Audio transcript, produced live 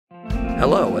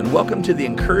Hello, and welcome to the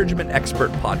Encouragement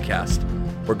Expert Podcast.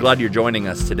 We're glad you're joining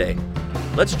us today.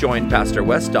 Let's join Pastor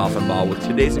Wes Doffenbaugh with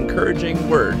today's encouraging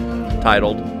word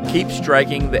titled, Keep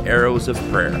Striking the Arrows of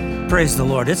Prayer. Praise the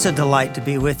Lord. It's a delight to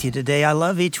be with you today. I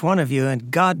love each one of you,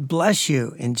 and God bless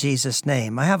you in Jesus'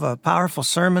 name. I have a powerful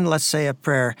sermon. Let's say a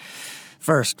prayer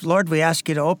first. Lord, we ask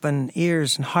you to open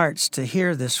ears and hearts to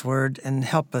hear this word and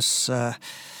help us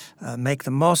make the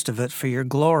most of it for your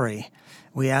glory.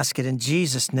 We ask it in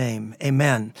Jesus' name.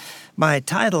 Amen. My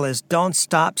title is Don't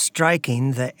Stop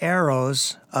Striking the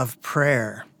Arrows of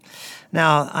Prayer.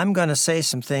 Now, I'm going to say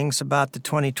some things about the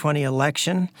 2020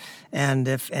 election, and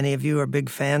if any of you are big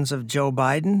fans of Joe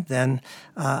Biden, then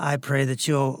I pray that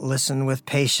you'll listen with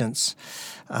patience.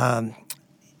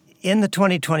 In the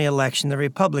 2020 election, the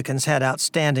Republicans had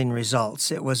outstanding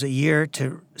results. It was a year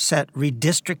to set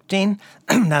redistricting.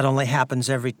 That only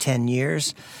happens every 10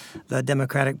 years. The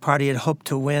Democratic Party had hoped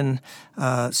to win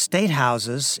state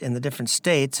houses in the different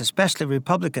states, especially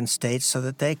Republican states, so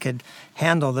that they could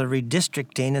handle the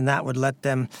redistricting, and that would let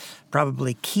them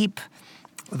probably keep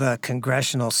the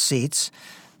congressional seats.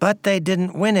 But they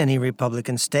didn't win any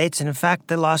Republican states, and in fact,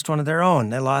 they lost one of their own.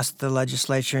 They lost the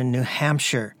legislature in New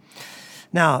Hampshire.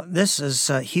 Now, this is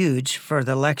huge for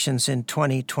the elections in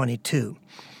 2022.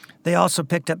 They also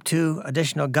picked up 2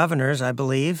 additional governors, I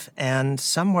believe, and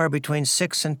somewhere between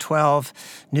 6 and 12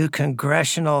 new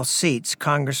congressional seats,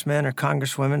 congressmen or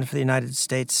congresswomen for the United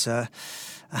States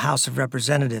House of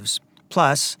Representatives.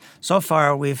 Plus, so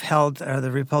far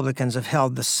the Republicans have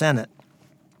held the Senate.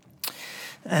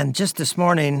 And just this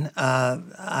morning,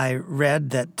 I read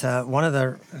that one of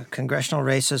the congressional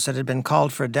races that had been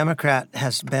called for a Democrat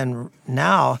has been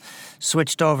now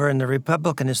switched over, and the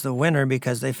Republican is the winner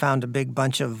because they found a big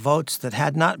bunch of votes that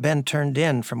had not been turned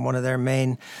in from one of their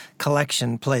main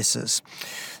collection places.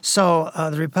 So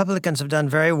the Republicans have done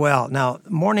very well. Now,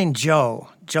 Morning Joe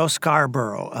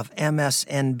Scarborough of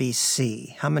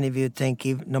MSNBC. How many of you think,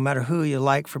 no matter who you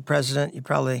like for president, you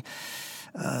probably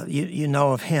you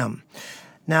know of him?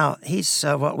 Now, he's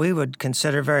what we would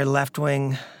consider a very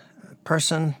left-wing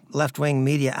person, left-wing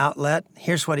media outlet.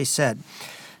 Here's what he said,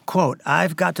 quote,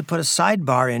 "I've got to put a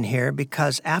sidebar in here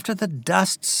because after the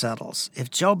dust settles,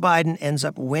 if Joe Biden ends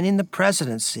up winning the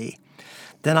presidency,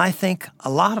 then I think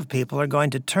a lot of people are going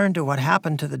to turn to what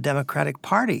happened to the Democratic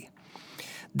Party.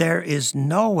 There is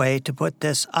no way to put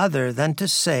this other than to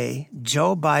say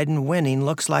Joe Biden winning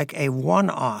looks like a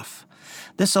one-off.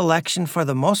 This election, for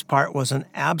the most part, was an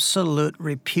absolute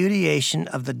repudiation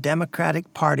of the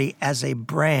Democratic Party as a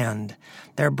brand.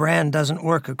 Their brand doesn't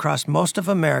work across most of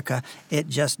America. It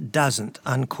just doesn't,"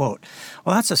 unquote.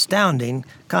 Well, that's astounding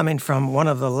coming from one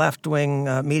of the left-wing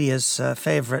media's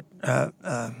favorite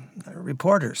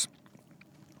reporters.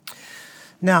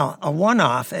 Now, a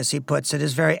one-off, as he puts it,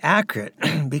 is very accurate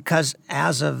because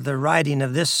as of the writing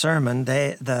of this sermon,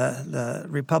 the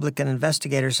Republican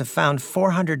investigators have found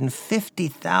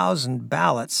 450,000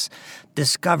 ballots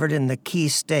discovered in the key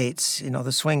states,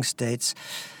 the swing states,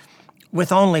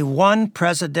 with only one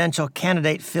presidential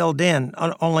candidate filled in,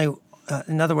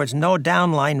 in other words, no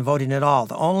downline voting at all.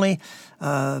 The only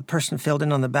person filled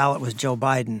in on the ballot was Joe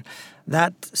Biden.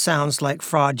 That sounds like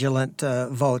fraudulent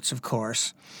votes, of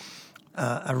course.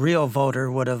 A real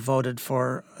voter would have voted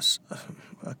for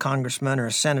a congressman or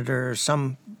a senator or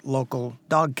some local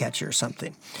dog catcher or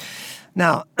something.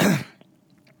 Now,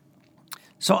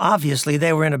 so obviously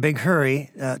they were in a big hurry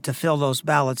to fill those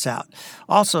ballots out.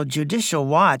 Also, Judicial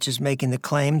Watch is making the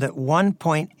claim that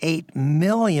 1.8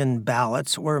 million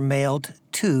ballots were mailed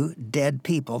to dead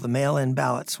people. The mail-in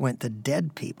ballots went to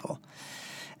dead people.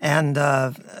 And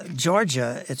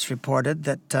Georgia, it's reported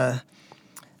that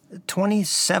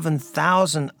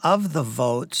 27,000 of the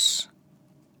votes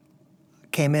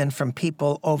came in from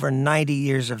people over 90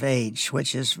 years of age,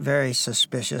 which is very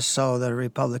suspicious. So the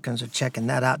Republicans are checking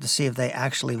that out to see if they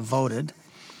actually voted.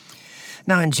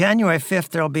 Now, on January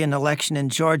 5th, there will be an election in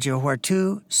Georgia where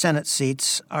 2 Senate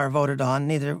seats are voted on,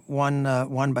 neither one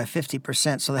won by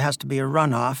 50%, so there has to be a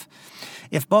runoff.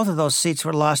 If both of those seats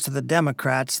were lost to the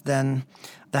Democrats, then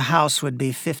the House would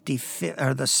be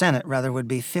the Senate would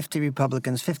be 50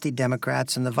 Republicans, 50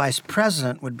 Democrats, and the Vice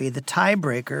President would be the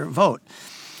tiebreaker vote.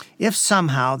 If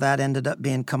somehow that ended up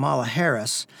being Kamala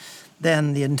Harris,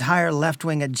 then the entire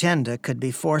left-wing agenda could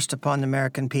be forced upon the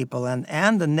American people,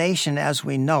 and the nation as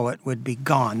we know it would be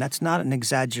gone. That's not an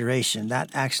exaggeration.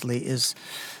 That actually is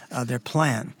their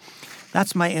plan.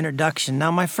 That's my introduction.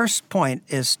 Now, my first point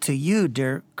is to you,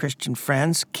 dear Christian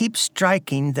friends, keep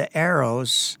striking the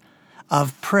arrows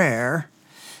of prayer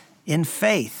in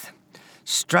faith.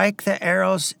 Strike the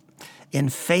arrows in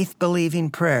faith-believing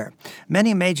prayer.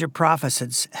 Many major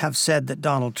prophets have said that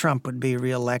Donald Trump would be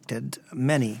reelected.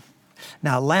 Many.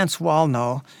 Now, Lance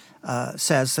Wallnau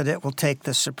says that it will take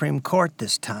the Supreme Court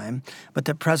this time, but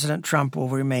that President Trump will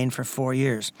remain for 4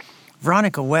 years.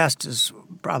 Veronica West is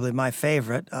probably my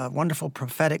favorite, a wonderful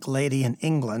prophetic lady in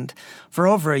England. For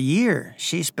over a year,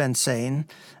 she's been saying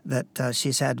that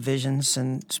she's had visions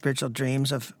and spiritual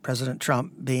dreams of President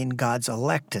Trump being God's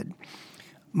elected.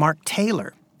 Mark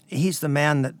Taylor, he's the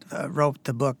man that wrote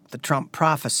the book, The Trump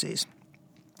Prophecies.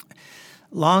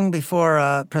 Long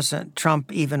before President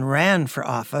Trump even ran for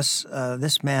office,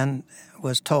 this man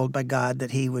was told by God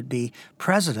that he would be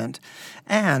president,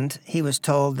 and he was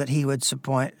told that he would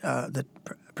that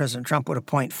President Trump would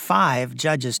appoint 5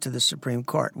 judges to the Supreme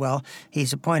Court. Well,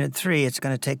 he's appointed 3. It's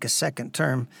going to take a second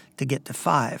term to get to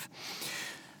 5.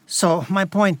 So my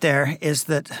point there is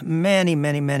that many,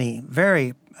 many, many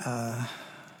very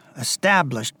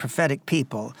established prophetic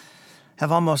people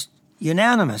have almost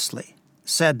unanimously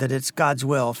said that it's God's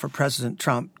will for President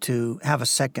Trump to have a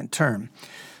second term.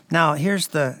 Now, here's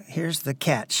the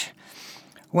catch.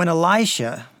 When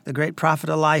Elisha, the great prophet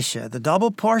Elisha, the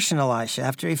double portion Elisha,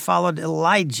 after he followed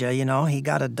Elijah, he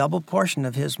got a double portion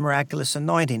of his miraculous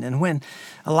anointing. And when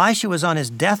Elisha was on his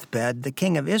deathbed, the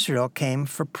king of Israel came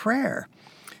for prayer,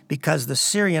 because the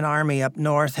Syrian army up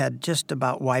north had just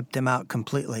about wiped him out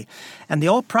completely. And the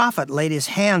old prophet laid his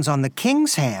hands on the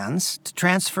king's hands to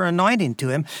transfer anointing to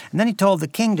him, and then he told the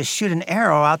king to shoot an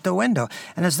arrow out the window.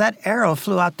 And as that arrow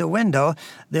flew out the window,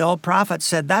 the old prophet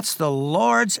said, "That's the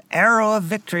Lord's arrow of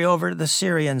victory over the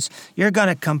Syrians. You're going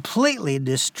to completely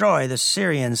destroy the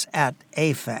Syrians at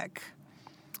Aphek."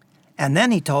 And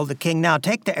then he told the king, "Now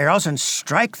take the arrows and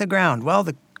strike the ground." Well,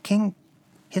 the king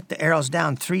hit the arrows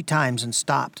down 3 times and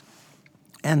stopped.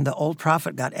 And the old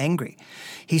prophet got angry.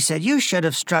 He said, "You should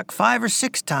have struck 5 or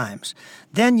 6 times.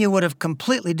 Then you would have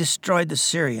completely destroyed the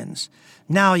Syrians.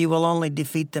 Now you will only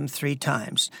defeat them 3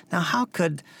 times. Now, how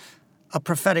could a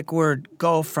prophetic word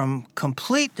go from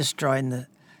complete destroying the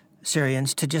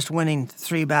Syrians to just winning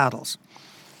 3 battles?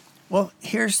 Well,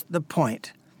 here's the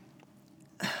point.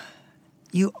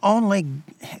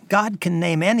 God can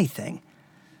name anything,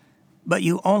 but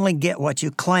you only get what you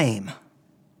claim.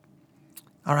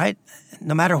 All right?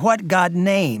 No matter what God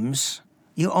names,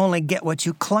 you only get what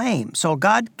you claim. So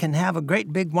God can have a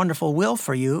great, big, wonderful will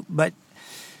for you, but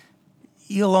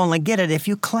you'll only get it if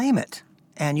you claim it,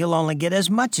 and you'll only get as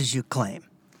much as you claim.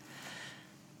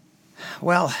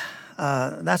 Well,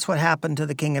 that's what happened to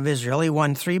the king of Israel. He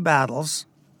won 3 battles,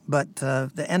 but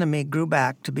the enemy grew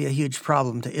back to be a huge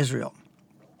problem to Israel.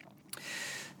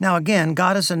 Now, again,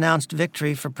 God has announced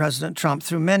victory for President Trump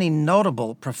through many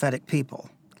notable prophetic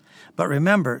people. But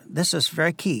remember, this is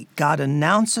very key. God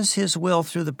announces his will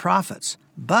through the prophets,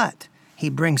 but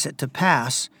he brings it to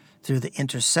pass through the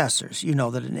intercessors. You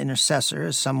know that an intercessor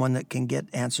is someone that can get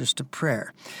answers to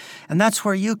prayer. And that's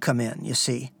where you come in, you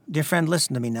see. Dear friend,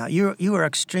 listen to me now. You are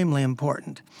extremely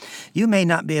important. You may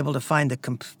not be able to find the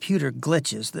computer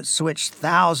glitches that switch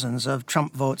thousands of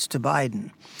Trump votes to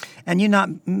Biden. And you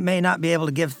may not be able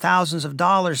to give thousands of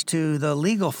dollars to the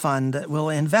legal fund that will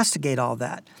investigate all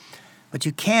that. But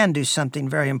you can do something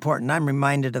very important. I'm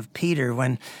reminded of Peter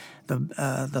when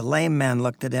the lame man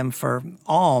looked at him for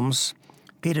alms.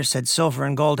 Peter said, "Silver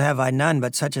and gold have I none,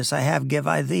 but such as I have give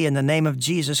I thee. In the name of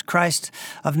Jesus Christ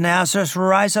of Nazareth,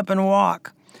 rise up and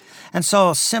walk." And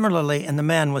so similarly, and the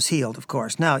man was healed, of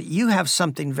course. Now, you have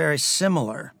something very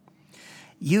similar.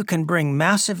 You can bring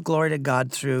massive glory to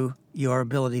God through your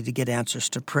ability to get answers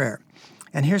to prayer.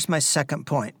 And here's my second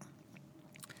point.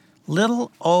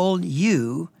 Little old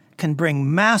you can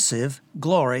bring massive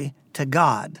glory to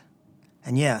God.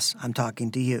 And yes, I'm talking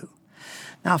to you.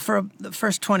 Now, for the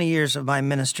first 20 years of my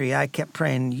ministry, I kept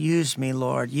praying, "Use me,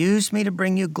 Lord. Use me to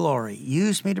bring you glory.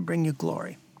 Use me to bring you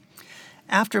glory."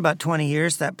 After about 20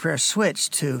 years, that prayer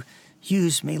switched to,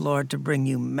 "Use me, Lord, to bring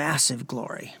you massive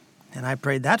glory." And I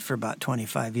prayed that for about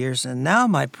 25 years. And now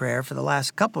my prayer for the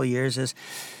last couple of years is,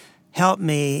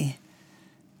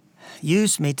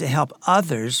 use me to help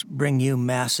others bring you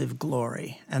massive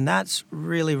glory. And that's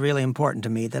really, really important to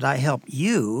me, that I help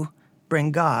you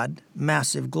bring God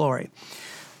massive glory.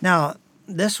 Now,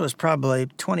 this was probably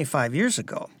 25 years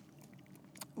ago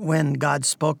when God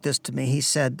spoke this to me. He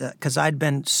said, because I'd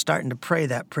been starting to pray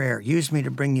that prayer, "Use me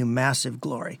to bring you massive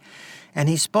glory." And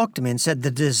he spoke to me and said,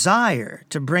 the desire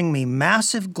to bring me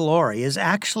massive glory is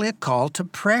actually a call to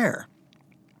prayer.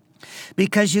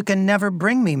 Because you can never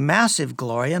bring me massive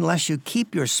glory unless you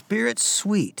keep your spirit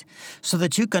sweet so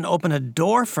that you can open a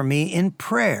door for me in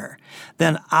prayer.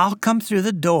 Then I'll come through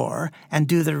the door and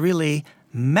do the really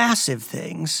massive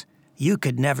things you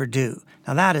could never do.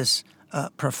 Now that is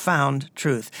profound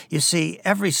truth. You see,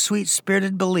 every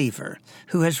sweet-spirited believer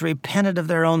who has repented of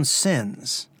their own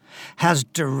sins has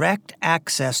direct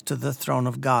access to the throne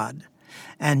of God.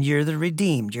 And you're the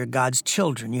redeemed. You're God's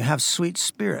children. You have sweet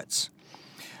spirits.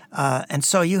 And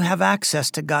so you have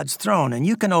access to God's throne. And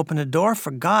you can open a door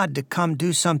for God to come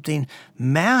do something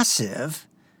massive.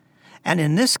 And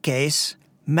in this case,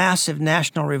 massive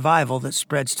national revival that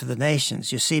spreads to the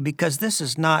nations. You see, because this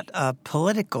is not a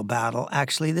political battle.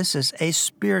 Actually, this is a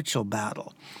spiritual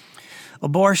battle.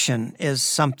 Abortion is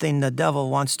something the devil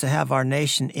wants to have our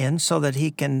nation in so that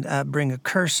he can bring a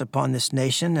curse upon this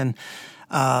nation. And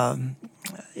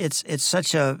it's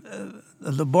such the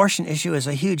abortion issue is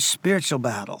a huge spiritual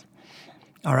battle.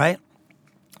 All right?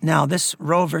 Now, this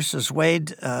Roe versus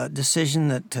Wade decision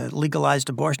that legalized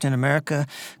abortion in America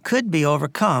could be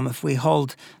overcome if we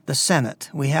hold the Senate.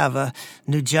 We have a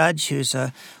new judge who's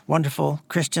a wonderful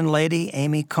Christian lady,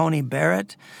 Amy Coney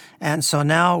Barrett. And so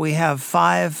now we have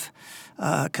 5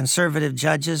 conservative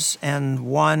judges and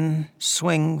 1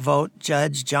 swing vote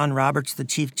judge. John Roberts, the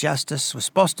Chief Justice, was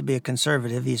supposed to be a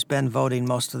conservative. He's been voting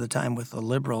most of the time with the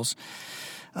liberals.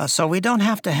 So we don't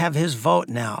have to have his vote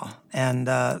now. And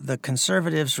the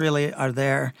conservatives really are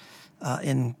there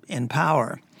in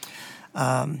power.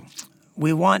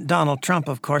 We want Donald Trump,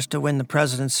 of course, to win the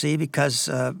presidency because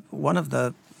one of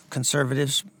the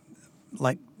conservatives,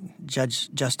 like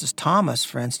Justice Thomas,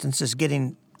 for instance, is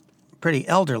getting pretty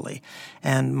elderly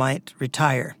and might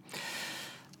retire.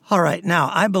 All right,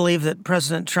 now, I believe that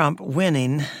President Trump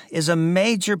winning is a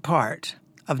major part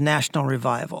of national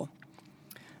revival.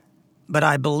 But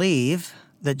I believe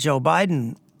that Joe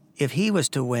Biden, if he was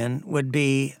to win, would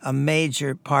be a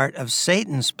major part of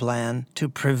Satan's plan to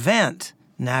prevent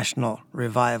national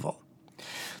revival.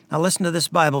 Now listen to this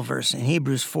Bible verse in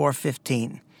Hebrews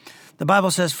 4:15. The Bible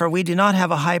says, "For we do not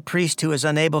have a high priest who is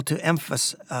unable to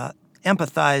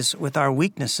empathize with our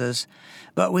weaknesses,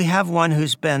 but we have one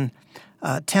who's been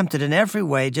tempted in every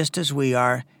way just as we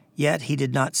are, yet he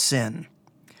did not sin.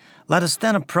 Let us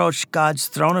then approach God's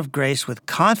throne of grace with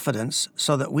confidence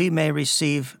so that we may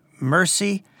receive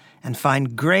mercy and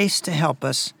find grace to help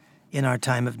us in our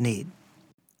time of need."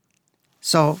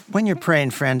 So when you're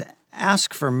praying, friend,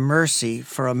 ask for mercy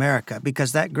for America,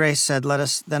 because that grace said, let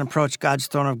us then approach God's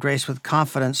throne of grace with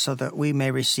confidence so that we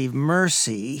may receive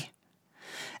mercy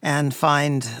and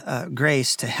find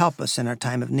grace to help us in our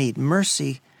time of need.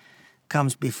 Mercy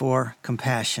comes before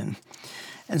compassion.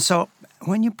 And so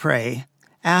when you pray,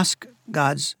 ask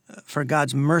for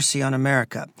God's mercy on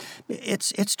America.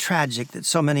 It's tragic that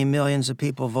so many millions of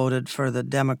people voted for the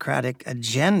Democratic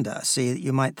agenda. See,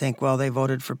 you might think, well, they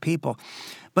voted for people.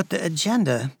 But the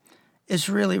agenda is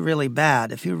really, really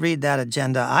bad. If you read that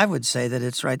agenda, I would say that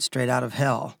it's right straight out of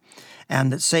hell.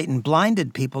 And that Satan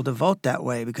blinded people to vote that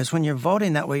way, because when you're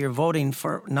voting that way, you're voting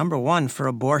for, number one, for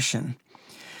abortion.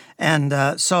 And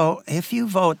so if you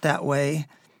vote that way,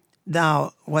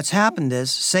 now what's happened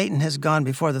is Satan has gone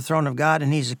before the throne of God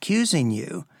and he's accusing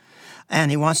you,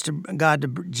 and he wants God to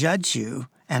judge you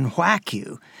and whack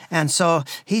you. And so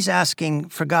he's asking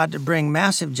for God to bring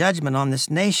massive judgment on this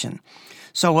nation.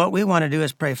 So what we want to do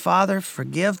is pray, Father,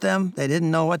 forgive them. They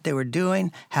didn't know what they were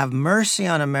doing. Have mercy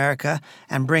on America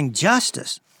and bring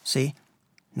justice. See,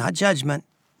 not judgment,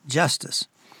 justice.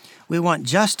 We want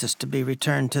justice to be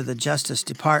returned to the Justice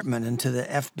Department and to the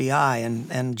FBI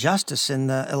and justice in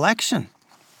the election.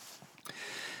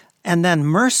 And then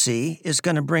mercy is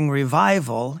going to bring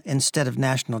revival instead of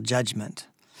national judgment.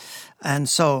 And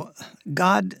so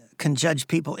God can judge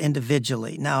people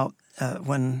individually. Now,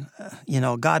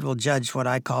 God will judge what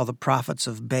I call the prophets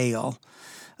of Baal.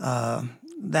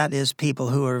 That is people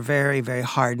who are very, very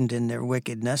hardened in their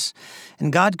wickedness.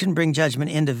 And God can bring judgment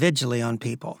individually on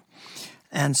people.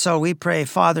 And so we pray,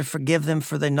 Father, forgive them,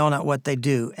 for they know not what they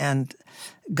do. And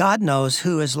God knows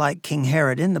who is like King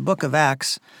Herod. In the book of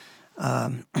Acts,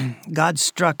 God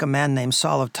struck a man named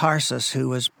Saul of Tarsus who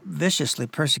was viciously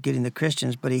persecuting the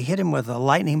Christians, but he hit him with a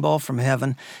lightning bolt from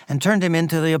heaven and turned him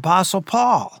into the Apostle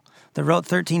Paul that wrote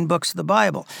 13 books of the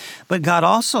Bible. But God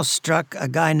also struck a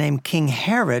guy named King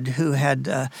Herod who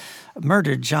had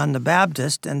murdered John the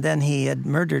Baptist, and then he had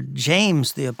murdered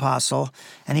James the Apostle,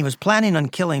 and he was planning on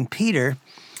killing Peter.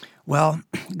 Well,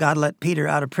 God let Peter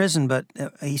out of prison, but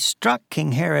he struck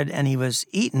King Herod, and he was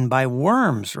eaten by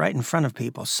worms right in front of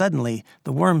people. Suddenly,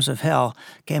 the worms of hell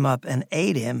came up and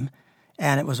ate him,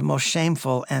 and it was a most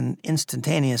shameful and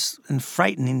instantaneous and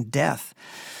frightening death.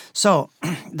 So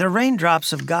the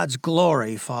raindrops of God's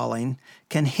glory falling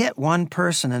can hit one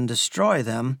person and destroy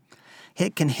them.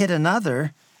 It can hit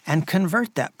another and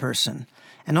convert that person.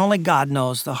 And only God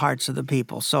knows the hearts of the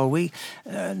people. So we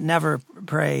never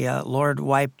pray, Lord,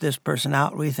 wipe this person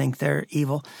out. We think they're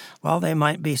evil. Well, they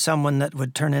might be someone that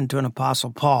would turn into an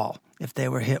Apostle Paul if they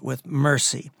were hit with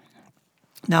mercy.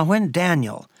 Now, when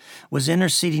Daniel was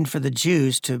interceding for the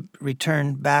Jews to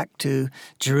return back to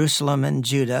Jerusalem and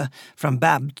Judah from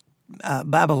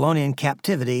Babylonian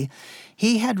captivity,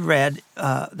 he had read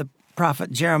the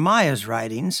prophet Jeremiah's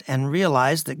writings and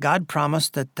realized that God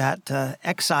promised that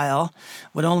exile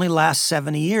would only last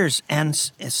 70 years, and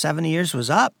 70 years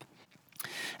was up.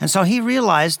 And so he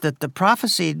realized that the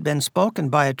prophecy had been spoken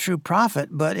by a true prophet,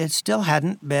 but it still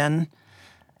hadn't been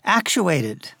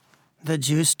actuated. The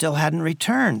Jews still hadn't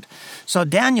returned. So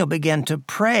Daniel began to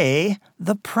pray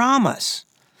the promise.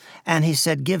 And he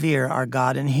said, "Give ear, our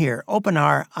God, and hear. Open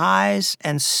our eyes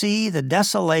and see the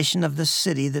desolation of the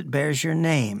city that bears your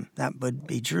name." That would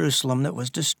be Jerusalem, that was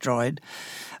destroyed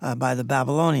by the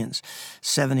Babylonians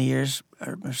 70 years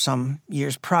or some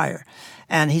years prior.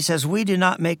 And he says, "We do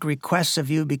not make requests of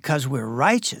you because we're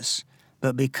righteous,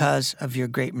 but because of your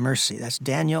great mercy." That's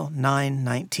Daniel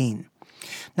 9:19.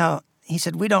 Now, he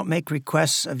said, "We don't make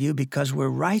requests of you because we're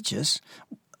righteous,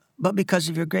 but because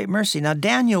of your great mercy." Now,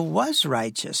 Daniel was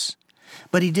righteous,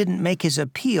 but he didn't make his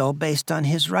appeal based on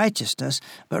his righteousness,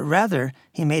 but rather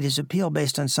he made his appeal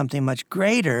based on something much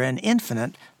greater and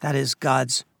infinite, that is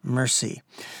God's mercy.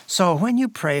 So when you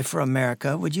pray for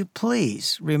America, would you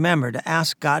please remember to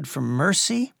ask God for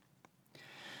mercy?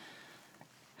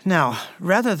 Now,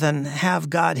 rather than have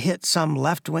God hit some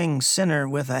left-wing sinner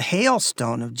with a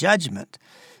hailstone of judgment,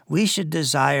 we should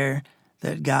desire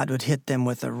that God would hit them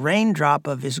with a raindrop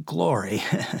of His glory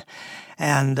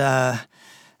and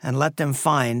let them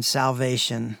find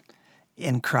salvation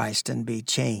in Christ and be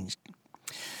changed.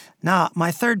 Now,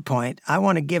 my third point, I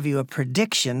want to give you a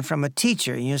prediction from a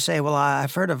teacher. You say, well,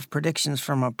 I've heard of predictions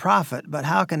from a prophet, but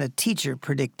how can a teacher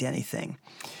predict anything?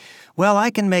 Well,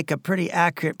 I can make a pretty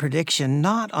accurate prediction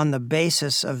not on the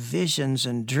basis of visions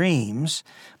and dreams,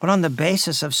 but on the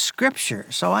basis of Scripture.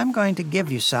 So I'm going to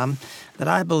give you some that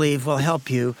I believe will help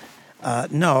you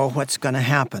know what's going to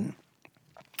happen.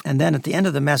 And then at the end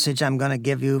of the message, I'm going to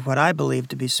give you what I believe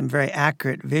to be some very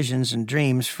accurate visions and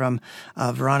dreams from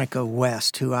Veronica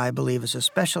West, who I believe is a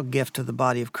special gift to the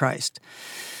body of Christ.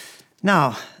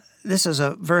 Now, this is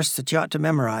a verse that you ought to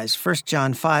memorize, 1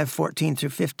 John 5:14 through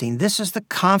 15. "This is the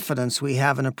confidence we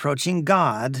have in approaching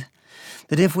God,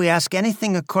 that if we ask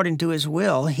anything according to His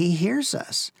will, He hears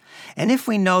us. And if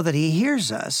we know that He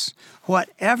hears us,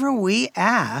 whatever we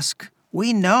ask,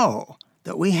 we know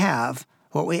that we have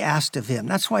what we asked of Him."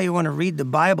 That's why you want to read the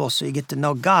Bible, so you get to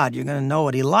know God. You're going to know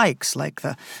what He likes, like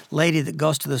the lady that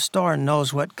goes to the store and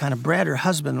knows what kind of bread her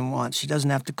husband wants. She doesn't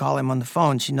have to call him on the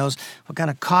phone. She knows what kind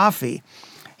of coffee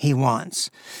he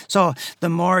wants. So the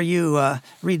more you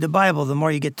read the Bible, the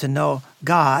more you get to know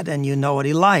God and you know what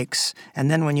He likes.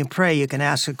 And then when you pray, you can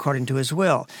ask according to His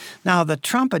will. Now, the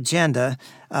Trump agenda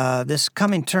this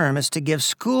coming term is to give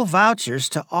school vouchers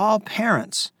to all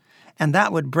parents, and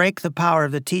that would break the power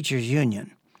of the teachers' union.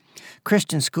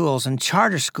 Christian schools and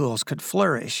charter schools could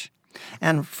flourish.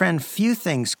 And friend, few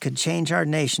things could change our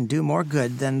nation, do more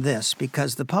good than this,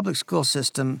 because the public school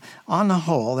system, on the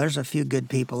whole, there's a few good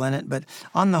people in it, but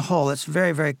on the whole, it's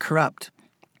very, very corrupt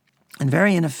and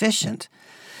very inefficient.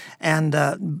 And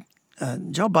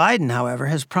Joe Biden, however,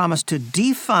 has promised to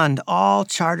defund all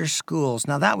charter schools.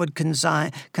 Now, that would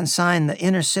consign the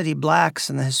inner city blacks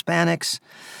and the Hispanics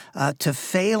to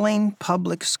failing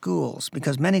public schools,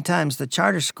 because many times the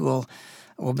charter school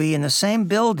will be in the same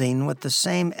building with the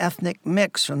same ethnic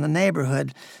mix from the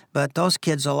neighborhood, but those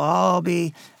kids will all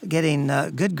be getting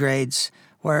good grades,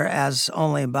 whereas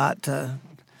only about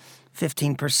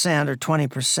 15% or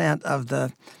 20% of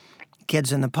the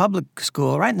kids in the public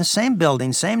school, right in the same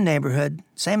building, same neighborhood,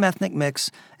 same ethnic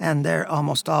mix, and they're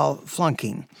almost all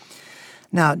flunking.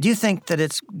 Now, do you think that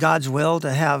it's God's will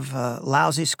to have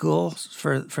lousy schools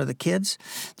for the kids?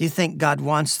 Do you think God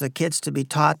wants the kids to be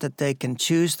taught that they can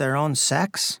choose their own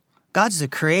sex? God's the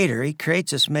creator. He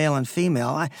creates us male and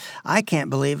female. I can't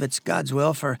believe it's God's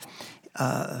will for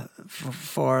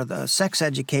the sex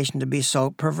education to be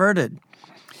so perverted.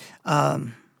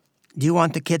 Do you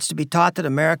want the kids to be taught that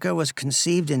America was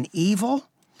conceived in evil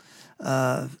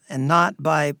and not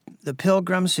by the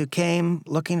pilgrims who came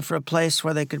looking for a place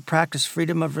where they could practice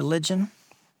freedom of religion?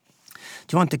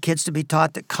 Do you want the kids to be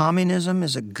taught that communism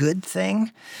is a good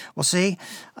thing? Well, see,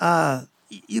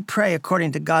 you pray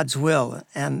according to God's will,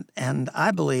 and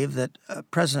I believe that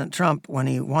President Trump, when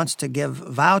he wants to give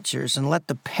vouchers and let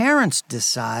the parents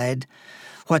decide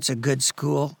what's a good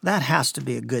school, that has to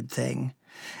be a good thing.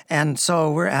 And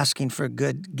so we're asking for a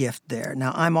good gift there.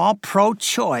 Now, I'm all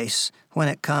pro-choice when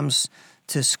it comes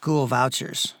to school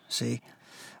vouchers. See,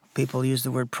 people use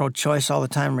the word pro-choice all the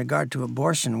time in regard to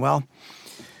abortion. Well,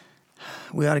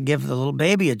 we ought to give the little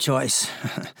baby a choice.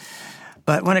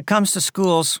 But when it comes to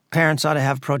schools, parents ought to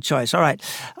have pro-choice. All right.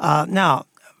 Now,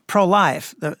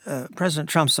 pro-life. President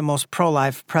Trump's the most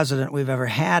pro-life president we've ever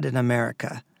had in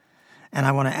America. And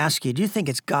I want to ask you, do you think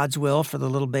it's God's will for the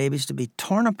little babies to be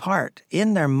torn apart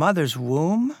in their mother's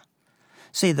womb?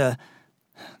 See, the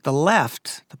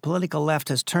left, the political left,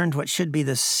 has turned what should be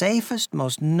the safest,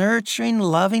 most nurturing,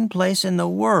 loving place in the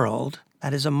world,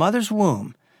 that is a mother's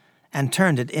womb, and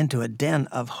turned it into a den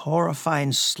of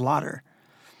horrifying slaughter.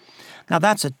 Now,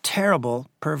 that's a terrible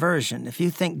perversion. If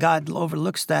you think God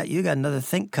overlooks that, you got another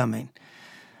think coming.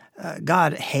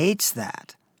 God hates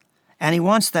that, and he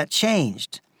wants that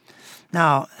changed.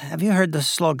 Now, have you heard the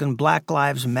slogan, Black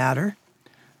Lives Matter?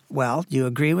 Well, do you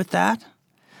agree with that?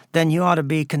 Then you ought to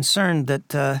be concerned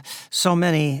that so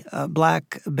many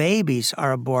black babies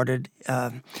are aborted.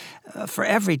 For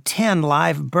every 10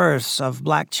 live births of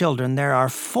black children, there are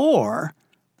 4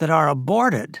 that are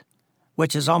aborted,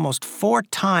 which is almost 4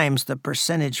 times the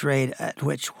percentage rate at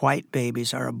which white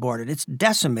babies are aborted. It's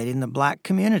decimating the black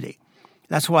community.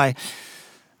 That's why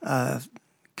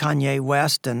Kanye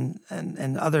West and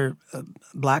other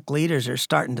black leaders are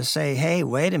starting to say, hey,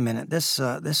 wait a minute, this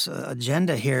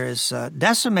agenda here is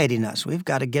decimating us. We've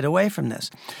got to get away from this.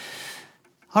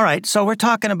 All right, so we're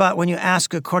talking about when you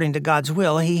ask according to God's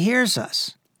will, he hears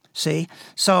us. See?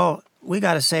 So we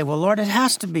got to say, well, Lord, it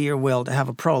has to be your will to have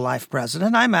a pro-life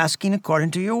president. I'm asking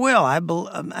according to your will,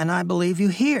 and I believe you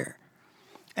hear.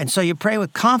 And so you pray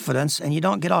with confidence, and you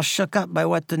don't get all shook up by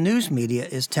what the news media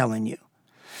is telling you.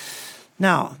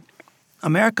 Now,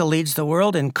 America leads the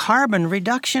world in carbon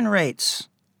reduction rates.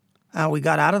 We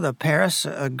got out of the Paris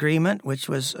Agreement, which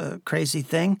was a crazy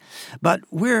thing, but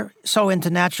we're so into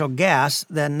natural gas,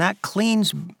 then that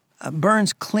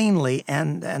burns cleanly,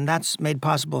 and that's made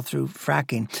possible through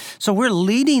fracking. So we're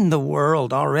leading the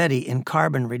world already in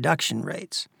carbon reduction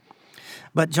rates.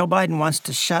 But Joe Biden wants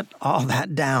to shut all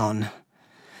that down.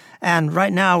 And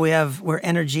right now we're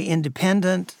energy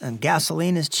independent, and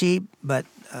gasoline is cheap, but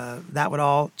that would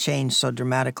all change so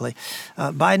dramatically.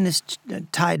 Biden is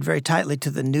tied very tightly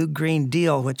to the New Green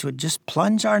Deal, which would just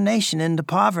plunge our nation into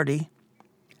poverty.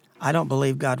 I don't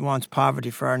believe God wants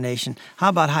poverty for our nation. How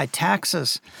about high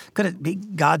taxes? Could it be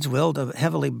God's will to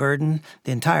heavily burden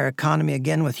the entire economy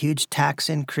again with huge tax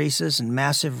increases and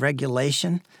massive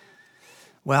regulation?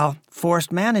 Well,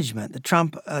 forest management. The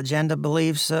Trump agenda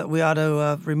believes we ought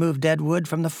to remove dead wood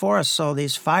from the forest so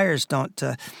these fires don't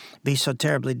be so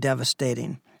terribly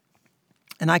devastating.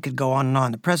 And I could go on and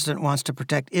on. The president wants to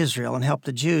protect Israel and help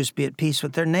the Jews be at peace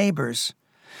with their neighbors.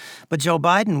 But Joe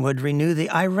Biden would renew the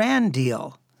Iran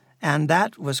deal, and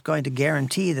that was going to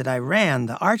guarantee that Iran,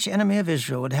 the arch enemy of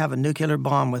Israel, would have a nuclear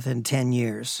bomb within 10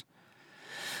 years.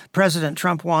 President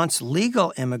Trump wants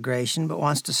legal immigration, but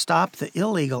wants to stop the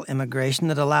illegal immigration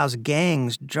that allows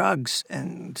gangs, drugs,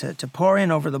 and to pour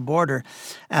in over the border,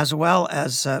 as well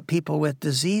as people with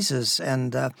diseases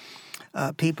and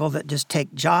people that just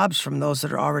take jobs from those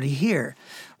that are already here.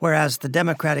 Whereas the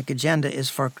Democratic agenda is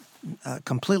for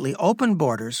completely open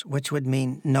borders, which would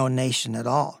mean no nation at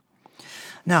all.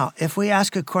 Now, if we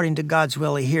ask according to God's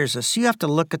will, he hears us. You have to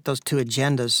look at those 2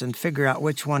 agendas and figure out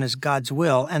which one is God's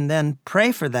will, and then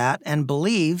pray for that and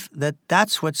believe that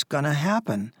that's what's going to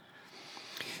happen.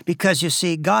 Because, you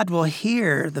see, God will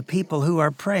hear the people who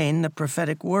are praying the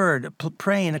prophetic word,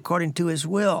 praying according to his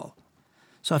will.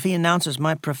 So if he announces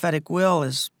my prophetic will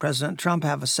is President Trump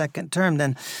have a second term,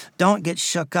 then don't get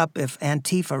shook up if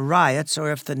Antifa riots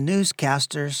or if the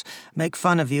newscasters make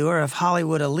fun of you or if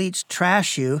Hollywood elites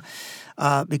trash you.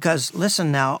 Because,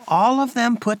 listen now, all of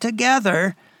them put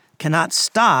together cannot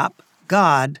stop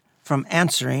God from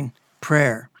answering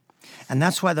prayer. And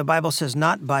that's why the Bible says,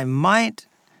 not by might,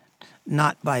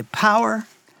 not by power,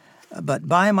 but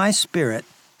by my Spirit,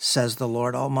 says the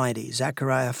Lord Almighty.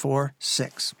 Zechariah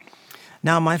 4:6.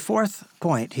 Now, my 4th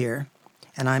point here,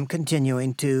 and I'm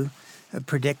continuing to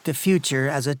predict the future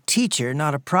as a teacher,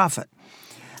 not a prophet.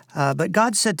 But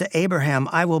God said to Abraham,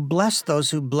 I will bless those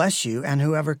who bless you, and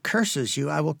whoever curses you,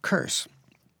 I will curse.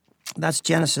 That's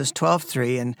Genesis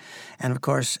 12:3, and of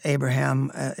course,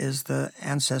 Abraham is the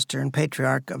ancestor and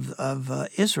patriarch of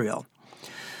Israel.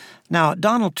 Now,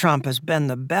 Donald Trump has been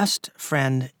the best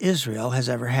friend Israel has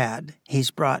ever had. He's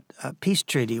brought a peace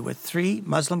treaty with 3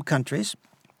 Muslim countries,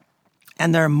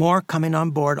 and there are more coming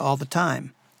on board all the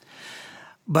time.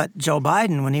 But Joe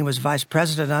Biden, when he was vice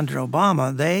president under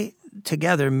Obama, they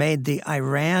together made the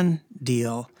Iran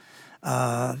deal,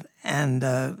 and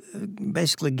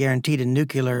basically guaranteed a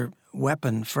nuclear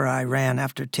weapon for Iran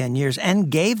after 10 years and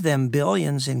gave them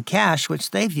billions in cash,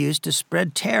 which they've used to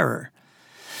spread terror.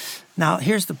 Now,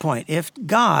 here's the point. If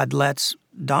God lets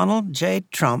Donald J.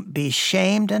 Trump be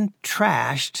shamed and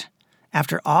trashed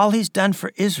after all he's done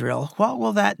for Israel, what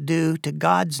will that do to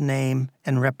God's name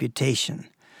and reputation?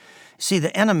 See,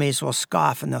 the enemies will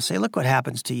scoff and they'll say, look what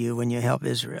happens to you when you help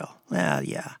Israel. Well,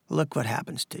 yeah, look what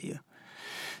happens to you.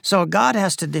 So God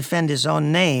has to defend his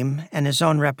own name and his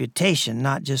own reputation,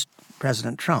 not just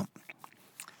President Trump.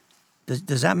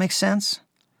 Does that make sense?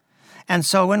 And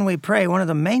so when we pray, one of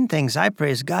the main things I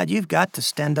pray is, God, you've got to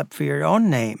stand up for your own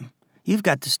name. You've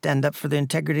got to stand up for the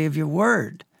integrity of your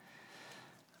word.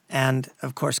 And,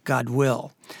 of course, God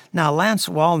will. Now, Lance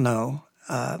Wallnau,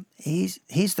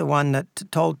 he's the one that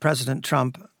told President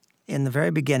Trump in the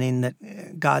very beginning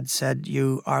that God said,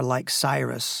 you are like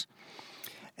Cyrus.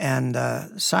 And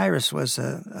Cyrus was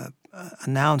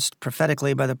announced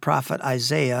prophetically by the prophet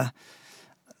Isaiah.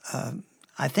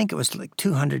 I think it was like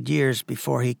 200 years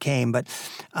before he came. But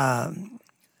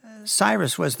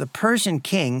Cyrus was the Persian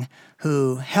king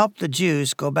who helped the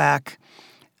Jews go back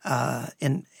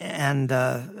and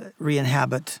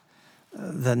re-inhabit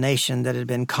the nation that had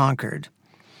been conquered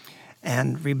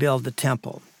and rebuild the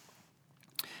temple.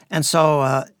 And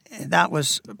so that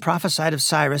was prophesied of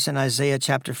Cyrus in Isaiah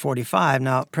chapter 45.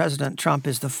 Now, President Trump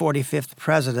is the 45th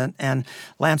president, and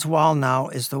Lance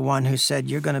Wallnau is the one who said,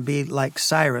 you're going to be like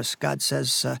Cyrus. God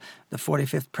says the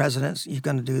 45th president, you're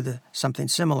going to do something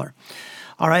similar.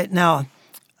 All right, now,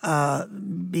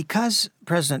 because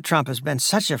President Trump has been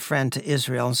such a friend to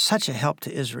Israel and such a help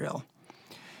to Israel,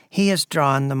 he has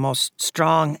drawn the most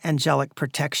strong angelic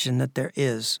protection that there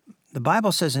is. The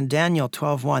Bible says in Daniel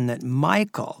 12:1 that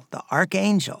Michael, the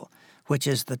archangel, which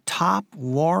is the top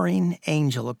warring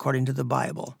angel according to the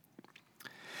Bible,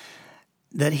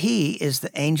 that he is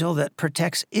the angel that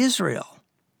protects Israel.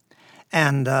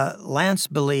 And Lance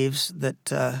believes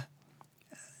that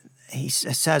he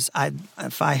says,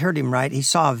 if I heard him right, he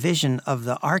saw a vision of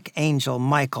the archangel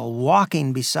Michael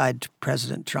walking beside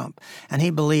President Trump. And he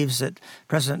believes that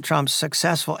President Trump's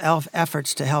successful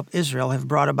efforts to help Israel have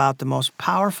brought about the most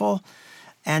powerful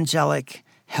angelic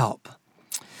help.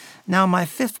 Now, my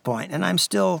fifth point, and I'm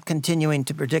still continuing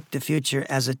to predict the future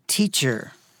as a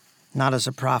teacher, not as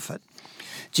a prophet.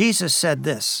 Jesus said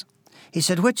this. He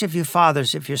said, which of you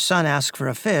fathers, if your son asks for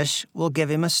a fish, will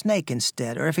give him a snake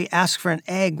instead? Or if he asks for an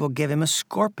egg, will give him a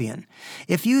scorpion?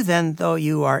 If you then, though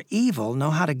you are evil, know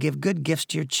how to give good gifts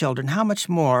to your children, how much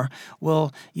more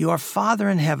will your Father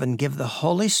in heaven give the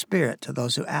Holy Spirit to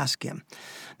those who ask him?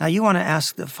 Now, you want to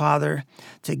ask the Father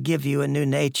to give you a new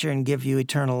nature and give you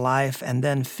eternal life and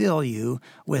then fill you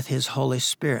with his Holy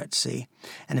Spirit, see?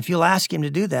 And if you'll ask him to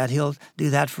do that, he'll do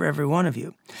that for every one of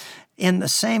you. In the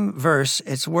same verse,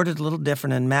 it's worded a little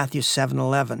different in Matthew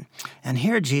 7:11. And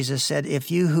here Jesus said, if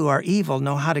you who are evil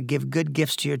know how to give good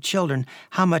gifts to your children,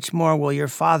 how much more will your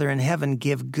Father in heaven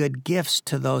give good gifts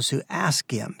to those who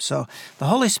ask him? So the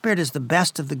Holy Spirit is the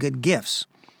best of the good gifts.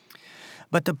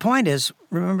 But the point is,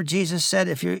 remember Jesus said,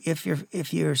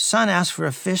 if your son asks for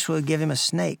a fish, will you give him a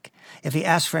snake? If he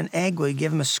asks for an egg, will you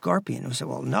give him a scorpion? We said,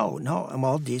 well, no. And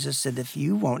well, Jesus said, if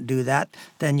you won't do that,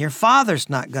 then your Father's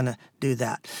not going to do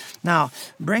that. Now,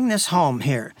 bring this home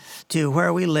here to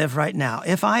where we live right now.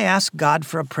 If I ask God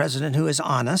for a president who is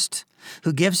honest,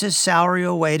 who gives his salary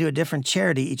away to a different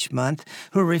charity each month,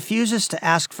 who refuses to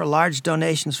ask for large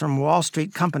donations from Wall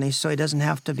Street companies so he doesn't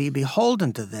have to be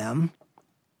beholden to them,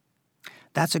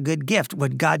 that's a good gift.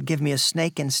 Would God give me a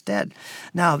snake instead?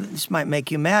 Now, this might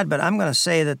make you mad, but I'm going to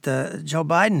say that Joe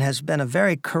Biden has been a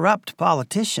very corrupt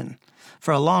politician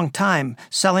for a long time,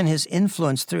 selling his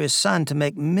influence through his son to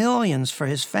make millions for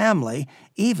his family,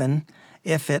 even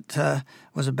if it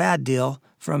was a bad deal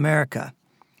for America.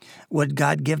 Would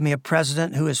God give me a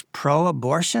president who is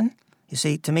pro-abortion? You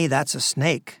see, to me, that's a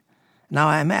snake. Now,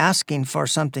 I'm asking for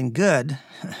something good.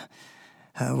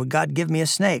 Would God give me a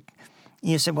snake?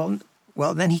 You say,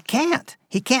 well, then he can't.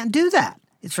 He can't do that.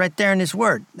 It's right there in his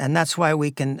word. And that's why we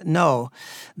can know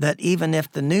that even if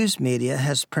the news media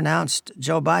has pronounced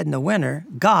Joe Biden the winner,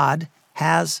 God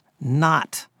has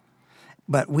not.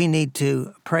 But we need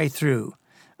to pray through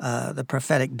the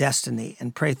prophetic destiny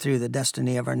and pray through the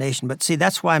destiny of our nation. But see,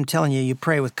 that's why I'm telling you, you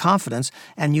pray with confidence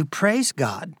and you praise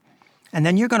God. And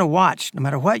then you're going to watch, no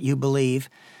matter what you believe,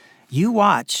 you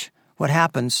watch what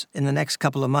happens in the next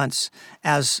couple of months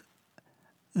as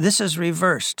this is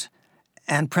reversed,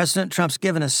 and President Trump's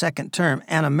given a second term,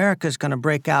 and America's going to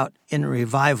break out in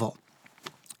revival.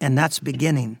 And that's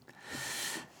beginning.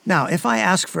 Now, if I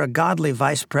ask for a godly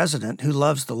vice president who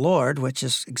loves the Lord, which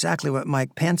is exactly what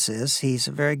Mike Pence is, he's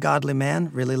a very godly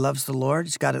man, really loves the Lord,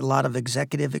 he's got a lot of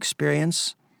executive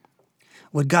experience,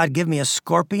 would God give me a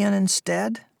scorpion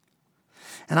instead?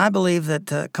 And I believe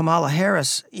that Kamala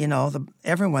Harris,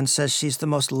 everyone says she's the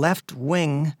most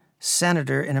left-wing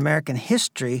senator in American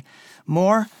history,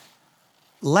 more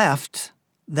left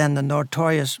than the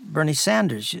notorious Bernie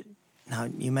Sanders. Now,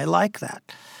 you may like that,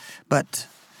 but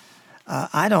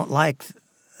I don't like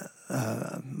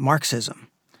Marxism.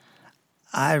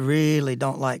 I really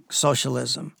don't like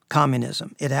socialism,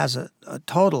 communism. It has a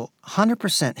total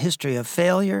 100% history of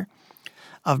failure,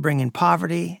 of bringing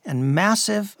poverty and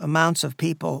massive amounts of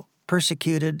people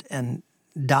persecuted and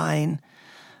dying.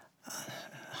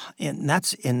 And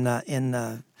that's in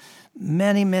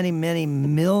many, many, many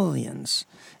millions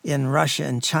in Russia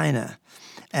and China.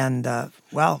 And,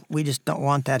 we just don't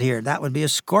want that here. That would be a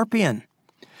scorpion.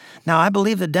 Now, I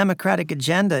believe the Democratic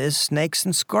agenda is snakes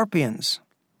and scorpions.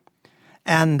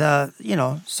 And,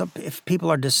 so if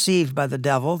people are deceived by the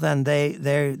devil, then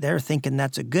they're thinking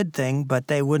that's a good thing, but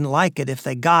they wouldn't like it if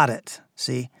they got it.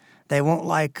 See, they won't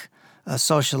like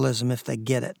socialism if they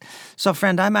get it. So,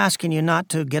 friend, I'm asking you not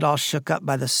to get all shook up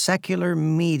by the secular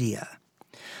media.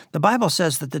 The Bible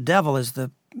says that the devil is the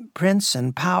prince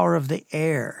and power of the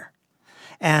air.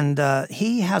 And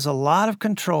he has a lot of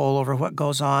control over what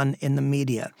goes on in the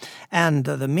media. And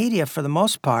the media, for the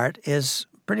most part, is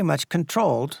pretty much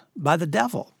controlled by the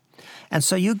devil. And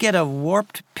so you get a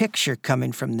warped picture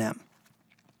coming from them.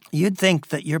 You'd think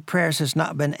that your prayers has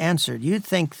not been answered. You'd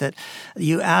think that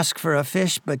you ask for a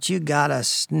fish, but you got a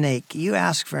snake. You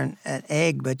ask for an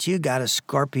egg, but you got a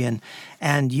scorpion.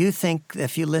 And you think,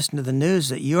 if you listen to the news,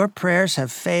 that your prayers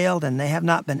have failed and they have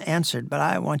not been answered. But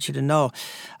I want you to know,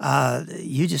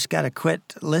 you just got to quit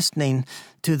listening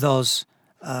to those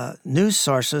news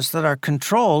sources that are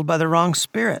controlled by the wrong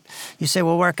spirit. You say,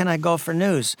 well, where can I go for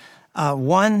news?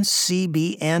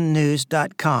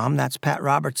 1cbnnews.com, that's Pat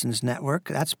Robertson's network.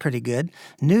 That's pretty good.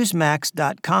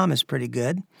 Newsmax.com is pretty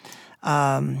good.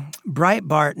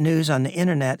 Breitbart News on the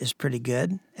internet is pretty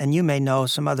good, and you may know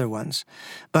some other ones.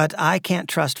 But I can't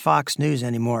trust Fox News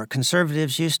anymore.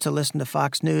 Conservatives used to listen to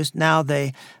Fox News. Now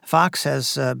Fox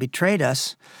has betrayed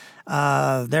us.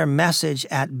 Their message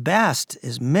at best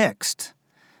is mixed.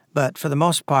 But for the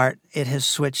most part, it has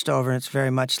switched over. It's very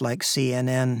much like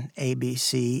CNN,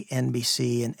 ABC,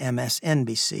 NBC, and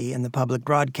MSNBC in the public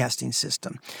broadcasting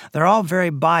system. They're all very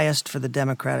biased for the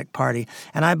Democratic Party,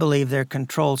 and I believe they're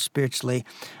controlled spiritually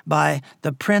by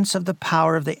the prince of the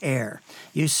power of the air.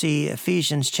 You see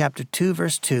Ephesians chapter 2,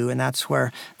 verse 2, and that's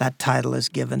where that title is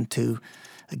given to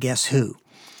guess who.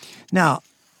 Now,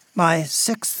 my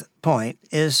sixth point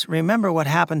is remember what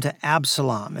happened to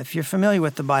Absalom. If you're familiar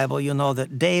with the Bible, you'll know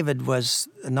that David was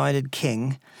anointed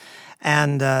king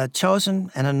and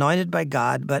chosen and anointed by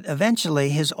God, but eventually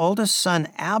his oldest son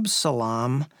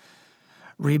Absalom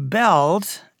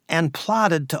rebelled and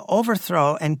plotted to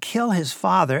overthrow and kill his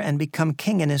father and become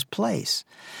king in his place.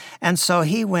 And so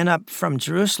he went up from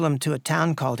Jerusalem to a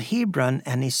town called Hebron,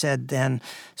 and he said then,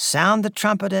 sound the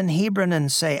trumpet in Hebron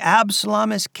and say,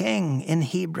 Absalom is king in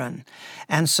Hebron.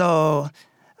 And so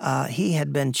he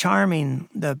had been charming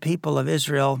the people of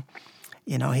Israel.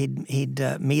 You know, he'd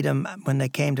meet them when they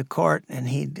came to court, and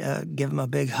he'd give them a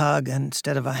big hug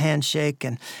instead of a handshake,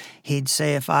 and he'd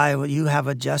say, you have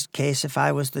a just case, if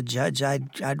I was the judge,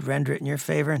 I'd render it in your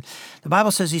favor. And the Bible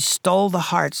says he stole the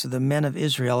hearts of the men of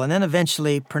Israel, and then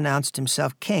eventually pronounced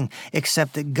himself king,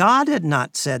 except that God had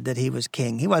not said that he was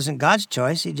king. He wasn't God's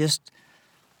choice. He just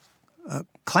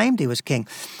claimed he was king.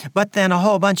 But then a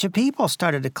whole bunch of people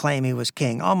started to claim he was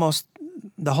king, almost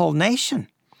the whole nation.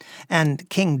 And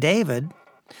King David,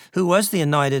 who was the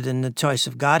anointed and the choice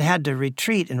of God, had to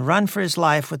retreat and run for his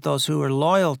life with those who were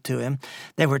loyal to him.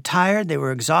 They were tired. They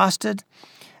were exhausted.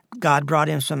 God brought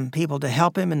him some people to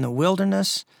help him in the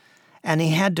wilderness, and he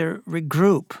had to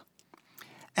regroup.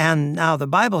 And now the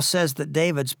Bible says that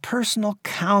David's personal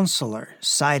counselor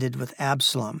sided with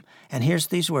Absalom. And here's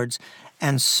these words,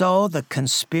 and so the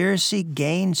conspiracy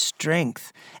gained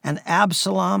strength, and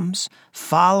Absalom's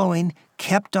following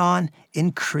kept on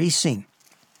increasing.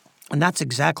 And that's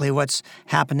exactly what's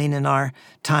happening in our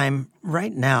time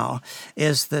right now,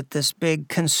 is that this big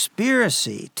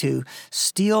conspiracy to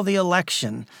steal the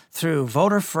election through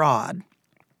voter fraud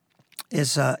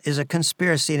is a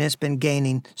conspiracy, and it's been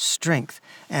gaining strength.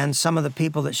 And some of the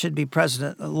people that should be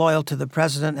loyal to the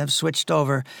president have switched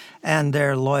over, and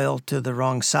they're loyal to the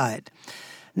wrong side.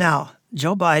 Now,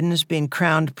 Joe Biden is being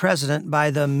crowned president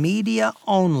by the media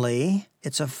only.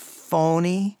 It's a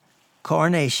phony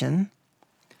coronation.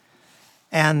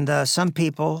 And some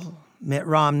people Mitt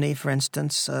Romney, for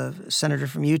instance, a senator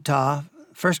from Utah,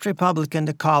 first Republican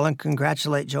to call and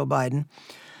congratulate Joe Biden.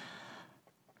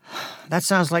 That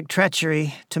sounds like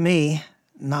treachery to me,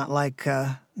 not like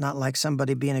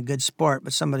somebody being a good sport,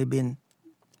 but somebody being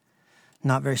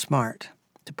not very smart,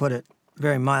 to put it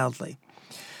very mildly.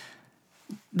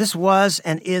 This was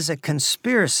and is a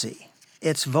conspiracy.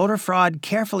 It's voter fraud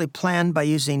carefully planned by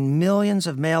using millions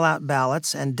of mail-out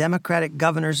ballots and Democratic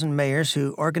governors and mayors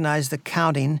who organize the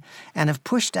counting and have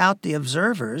pushed out the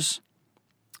observers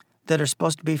that are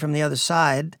supposed to be from the other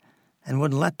side and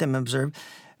wouldn't let them observe.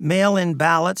 Mail-in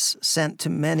ballots sent to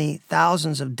many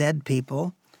thousands of dead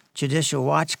people. Judicial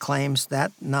Watch claims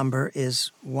that number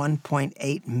is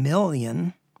 1.8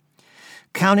 million.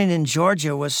 Counting in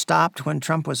Georgia was stopped when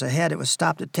Trump was ahead. It was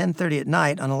stopped at 10:30 at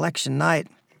night on election night,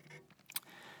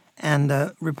 and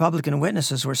the Republican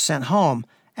witnesses were sent home.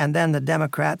 And then the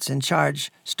Democrats in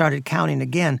charge started counting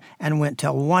again and went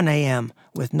till 1 a.m.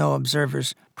 with no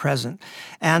observers present.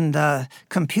 And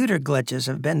computer glitches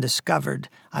have been discovered.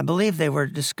 I believe they were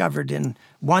discovered in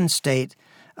one state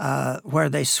where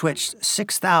they switched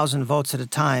 6,000 votes at a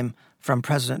time from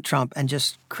President Trump and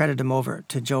just credit him over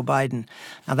to Joe Biden.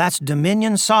 Now, that's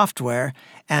Dominion software,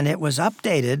 and it was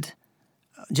updated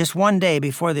just one day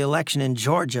before the election in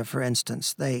Georgia, for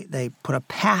instance. They put a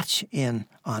patch in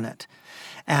on it.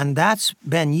 And that's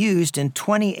been used in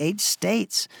 28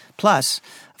 states. Plus,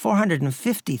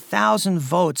 450,000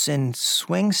 votes in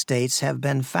swing states have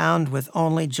been found with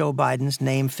only Joe Biden's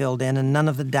name filled in and none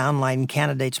of the downline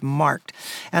candidates marked.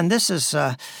 And this is,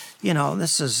 I'm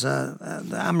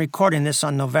recording this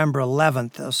on November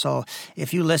 11th. So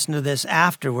if you listen to this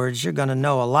afterwards, you're going to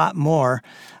know a lot more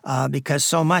because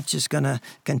so much is going to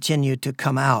continue to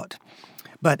come out.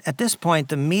 But at this point,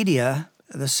 the media,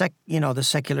 the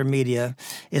secular media,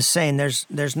 is saying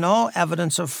there's no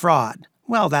evidence of fraud.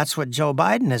 Well, that's what Joe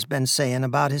Biden has been saying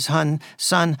about his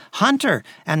son Hunter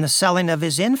and the selling of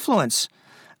his influence.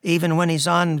 Even when he's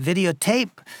on videotape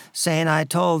saying, I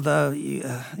told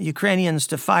the Ukrainians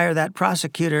to fire that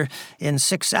prosecutor in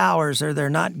 6 hours or they're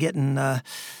not getting,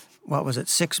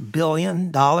 $6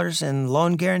 billion in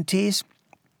loan guarantees.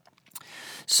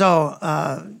 So,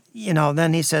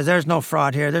 then he says, there's no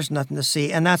fraud here. There's nothing to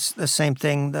see. And that's the same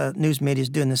thing. The news media is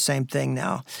doing the same thing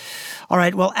now. All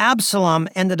right, well, Absalom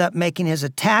ended up making his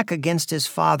attack against his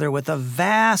father with a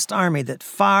vast army that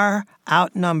far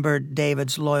outnumbered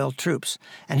David's loyal troops.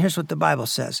 And here's what the Bible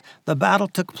says. The battle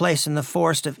took place in the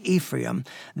forest of Ephraim.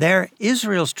 There,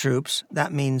 Israel's troops,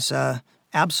 that means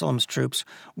Absalom's troops,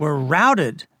 were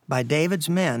routed by David's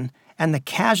men, and the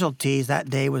casualties that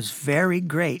day was very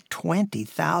great,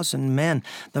 20,000 men.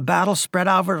 The battle spread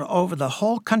over the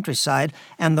whole countryside,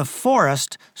 and the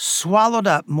forest swallowed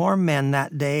up more men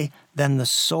that day than the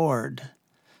sword.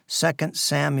 2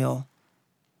 Samuel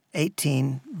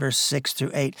 18, verse 6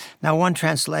 through 8. Now, one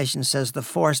translation says the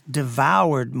forest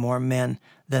devoured more men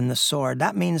than the sword.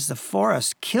 That means the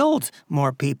forest killed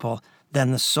more people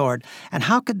than the sword. And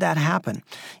how could that happen?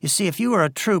 You see, if you were a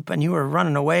troop and you were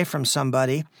running away from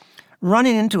somebody,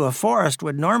 running into a forest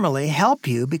would normally help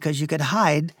you because you could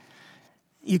hide.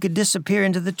 You could disappear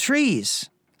into the trees.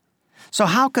 So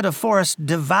how could a forest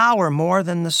devour more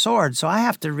than the sword? So I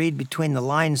have to read between the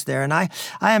lines there. And I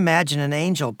imagine an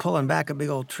angel pulling back a big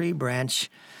old tree branch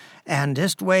and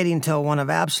just waiting till one of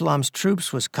Absalom's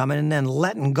troops was coming and then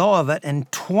letting go of it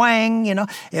and twang,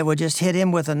 it would just hit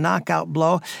him with a knockout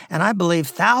blow. And I believe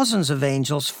thousands of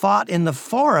angels fought in the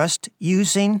forest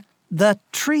using the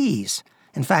trees.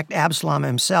 In fact, Absalom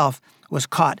himself was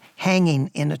caught hanging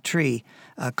in a tree,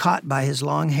 caught by his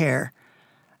long hair.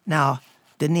 Now,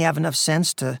 didn't he have enough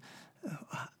sense to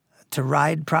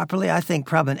ride properly? I think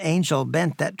probably an angel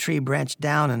bent that tree branch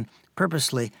down and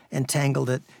purposely entangled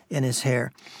it in his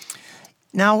hair.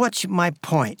 Now, what's my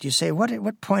point? You say,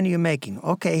 what point are you making?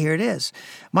 Okay, here it is.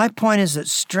 My point is that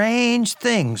strange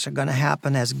things are going to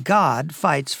happen as God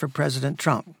fights for President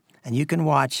Trump. And you can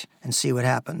watch and see what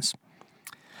happens.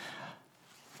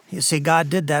 You see, God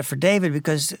did that for David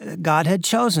because God had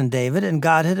chosen David and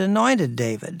God had anointed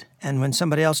David. And when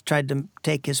somebody else tried to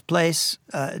take his place,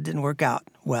 it didn't work out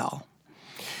well.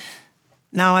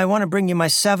 Now, I want to bring you my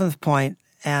seventh point,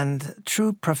 and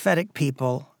true prophetic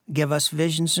people give us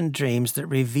visions and dreams that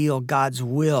reveal God's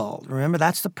will. Remember,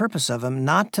 that's the purpose of them,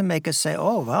 not to make us say,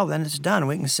 oh, well, then it's done.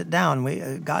 We can sit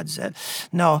down. God said,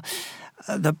 no.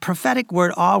 The prophetic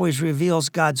word always reveals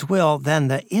God's will. Then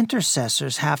the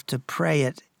intercessors have to pray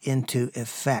it into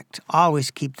effect. Always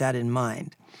keep that in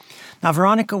mind. Now,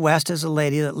 Veronica West is a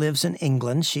lady that lives in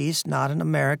England. She's not an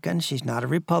American. She's not a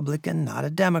Republican, not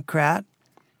a Democrat.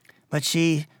 But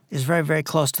she is very, very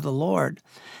close to the Lord.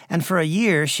 And for a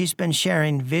year, she's been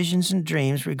sharing visions and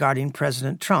dreams regarding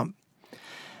President Trump.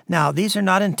 Now, these are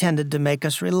not intended to make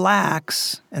us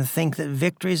relax and think that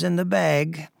victory's in the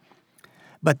bag,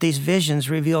 but these visions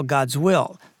reveal God's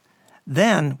will.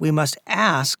 Then we must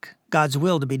ask God's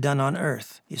will to be done on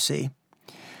earth, you see.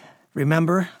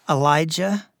 Remember,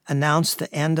 Elijah announced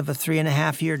the end of a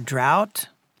 3.5-year drought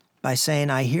by saying,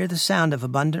 I hear the sound of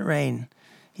abundant rain.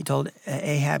 He told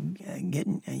Ahab,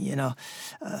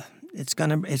 it's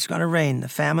gonna rain. The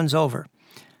famine's over.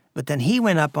 But then he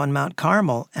went up on Mount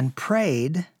Carmel and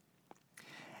prayed,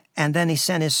 and then he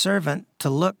sent his servant to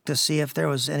look to see if there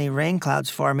was any rain clouds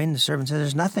forming. The servant said,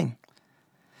 there's nothing.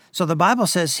 So the Bible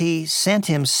says he sent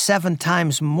him 7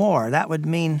 times more. That would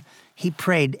mean he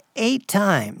prayed 8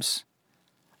 times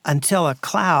until a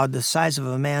cloud the size of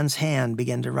a man's hand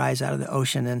began to rise out of the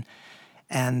ocean.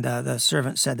 And the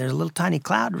servant said, there's a little tiny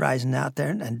cloud rising out there.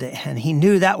 And he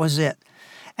knew that was it.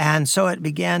 And so it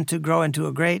began to grow into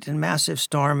a great and massive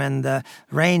storm, and the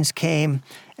rains came,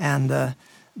 and the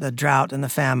drought and the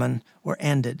famine were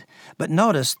ended. But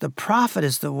notice, the prophet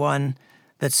is the one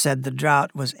that said the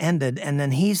drought was ended, and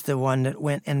then he's the one that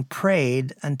went and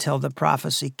prayed until the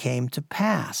prophecy came to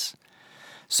pass.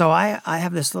 So I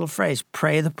have this little phrase,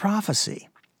 pray the prophecy.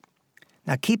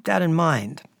 Now keep that in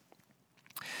mind.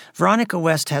 Veronica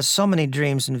West has so many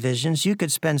dreams and visions, you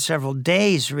could spend several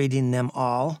days reading them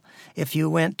all if you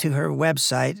went to her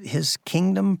website,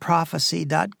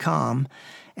 hiskingdomprophecy.com,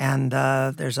 and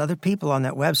there's other people on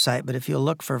that website, but if you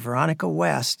look for Veronica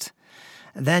West,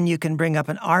 then you can bring up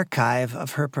an archive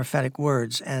of her prophetic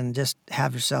words and just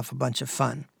have yourself a bunch of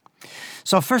fun.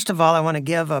 So first of all, I want to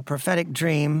give a prophetic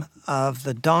dream of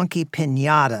the donkey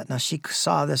pinata. Now, she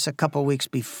saw this a couple weeks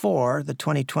before the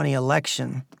 2020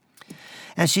 election,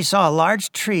 and she saw a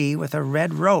large tree with a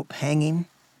red rope hanging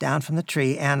down from the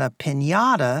tree, and a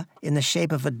pinata in the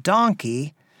shape of a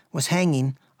donkey was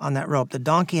hanging on that rope. The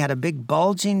donkey had a big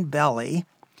bulging belly,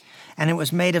 and it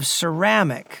was made of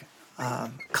ceramic,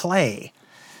 clay.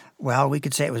 Well, we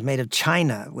could say it was made of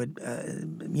china,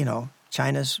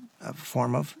 China's a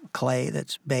form of clay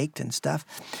that's baked and stuff.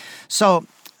 So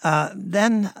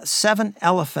then 7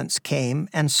 elephants came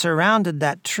and surrounded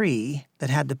that tree that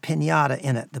had the pinata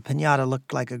in it. The pinata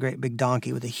looked like a great big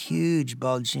donkey with a huge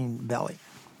bulging belly.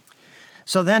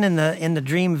 So then in the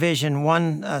dream vision,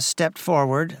 one stepped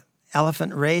forward.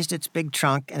 Elephant raised its big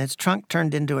trunk, and its trunk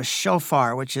turned into a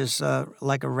shofar, which is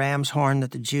like a ram's horn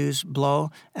that the Jews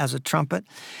blow as a trumpet.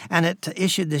 And it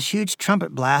issued this huge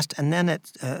trumpet blast, and then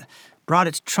it brought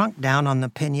its trunk down on the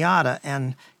pinata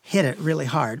and hit it really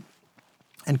hard.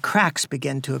 And cracks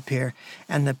began to appear,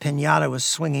 and the pinata was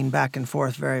swinging back and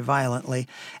forth very violently.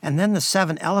 And then the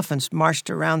 7 elephants marched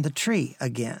around the tree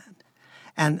again.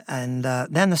 And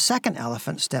then the second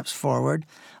elephant steps forward,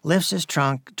 lifts his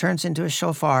trunk, turns into a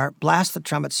shofar, blasts the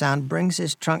trumpet sound, brings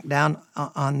his trunk down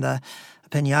on the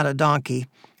pinata donkey,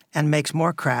 and makes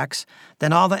more cracks.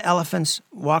 Then all the elephants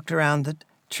walked around the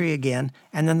tree again,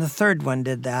 and then the third one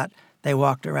did that. They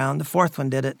walked around. The fourth one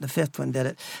did it. The fifth one did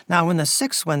it. Now, when the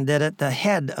sixth one did it, the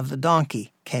head of the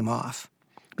donkey came off,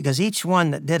 because each one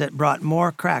that did it brought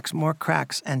more cracks,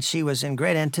 and she was in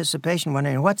great anticipation,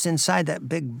 wondering what's inside that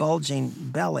big bulging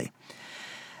belly.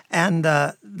 And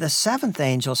the 7th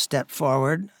angel stepped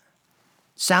forward,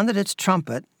 sounded its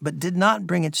trumpet, but did not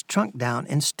bring its trunk down.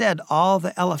 Instead, all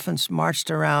the elephants marched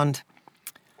around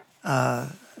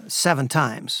 7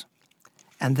 times.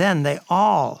 And then they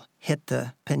all hit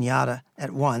the pinata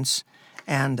at once,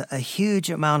 and a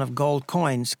huge amount of gold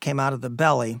coins came out of the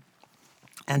belly.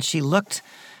 And she looked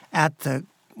at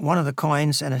one of the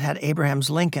coins, and it had Abraham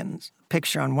Lincoln's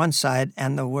picture on one side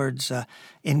and the words,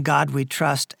 "In God we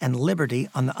trust," and "liberty"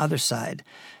 on the other side.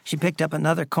 She picked up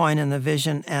another coin in the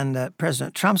vision, and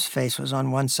President Trump's face was on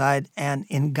one side, and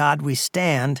 "In God we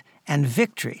stand," and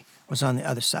 "victory" was on the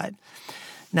other side.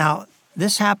 Now,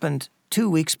 this happened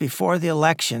 2 weeks before the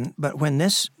election, but when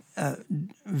this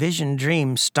vision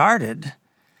dream started,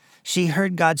 she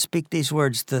heard God speak these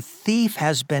words: "The thief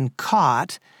has been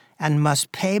caught and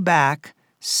must pay back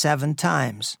 7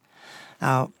 times."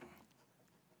 Now,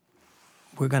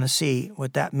 we're going to see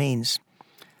what that means.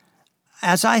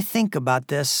 As I think about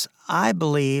this, I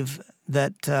believe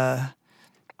that, of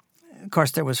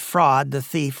course, there was fraud. The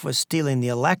thief was stealing the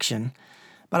election.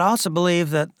 But I also believe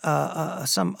that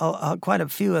quite a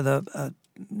few of the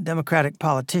Democratic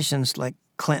politicians, like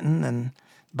Clinton and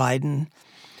Biden,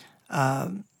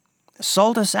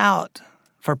 sold us out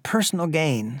for personal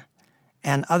gain,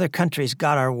 and other countries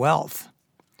got our wealth.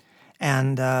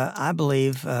 And I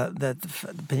believe that the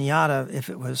piñata, if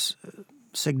it was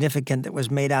significant, that was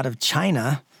made out of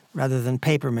china rather than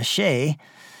paper mache,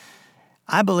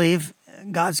 I believe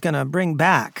God's going to bring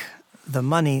back the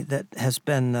money that has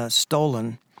been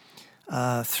stolen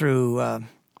through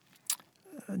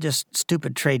just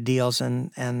stupid trade deals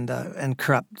and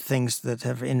corrupt things that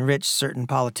have enriched certain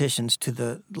politicians to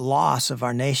the loss of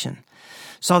our nation.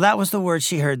 So that was the word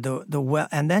she heard.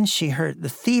 And then she heard, the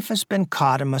thief has been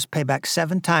caught and must pay back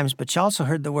 7 times. But she also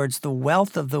heard the words, the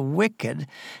wealth of the wicked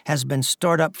has been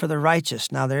stored up for the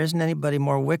righteous. Now, there isn't anybody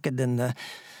more wicked than the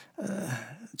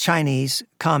Chinese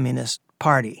Communist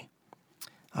Party.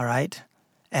 All right?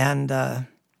 And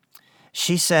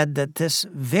she said that this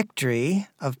victory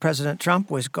of President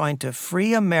Trump was going to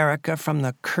free America from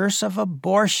the curse of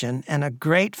abortion, and a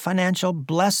great financial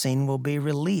blessing will be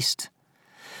released.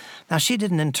 Now, she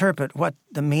didn't interpret what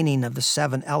the meaning of the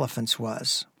 7 elephants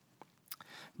was.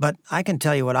 But I can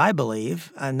tell you what I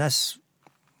believe, and that's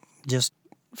just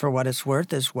for what it's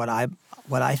worth, is what I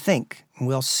think.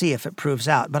 We'll see if it proves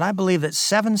out. But I believe that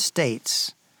 7 more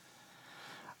states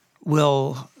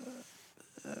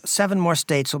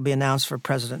will be announced for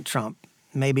President Trump,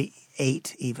 maybe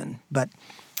 8 even. But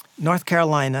North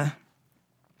Carolina,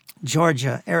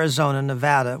 Georgia, Arizona,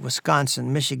 Nevada,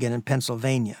 Wisconsin, Michigan, and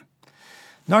Pennsylvania.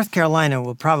 North Carolina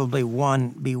will probably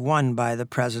be won by the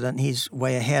president. He's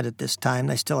way ahead at this time.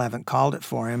 They still haven't called it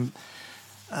for him.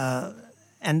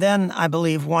 And then I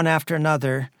believe one after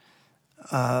another,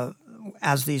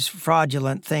 as these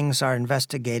fraudulent things are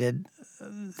investigated,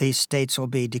 these states will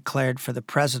be declared for the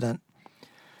president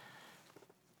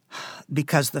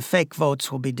because the fake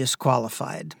votes will be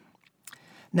disqualified.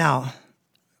 Now,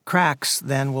 cracks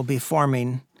then will be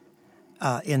forming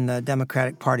in the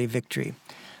Democratic Party victory.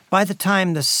 By the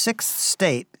time the 6th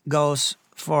state goes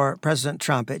for President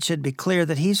Trump, it should be clear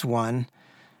that he's won,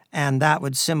 and that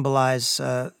would symbolized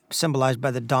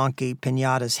by the donkey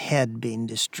Pinata's head being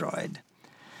destroyed.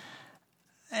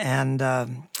 And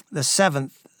the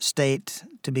 7th state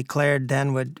to be cleared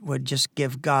then would just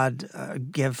give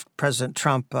President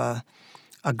Trump a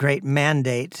great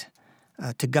mandate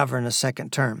to govern a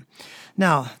second term.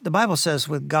 Now, the Bible says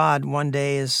with God, one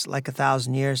day is like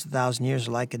 1,000 years, 1,000 years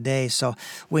are like a day. So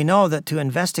we know that to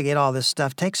investigate all this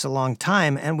stuff takes a long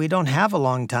time, and we don't have a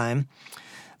long time.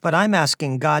 But I'm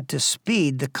asking God to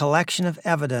speed the collection of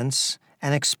evidence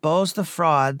and expose the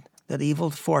fraud that evil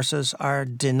forces are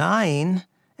denying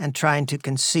and trying to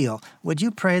conceal. Would you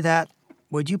pray that?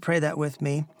 Would you pray that with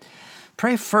me?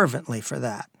 Pray fervently for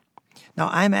that. Now,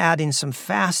 I'm adding some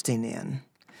fasting in,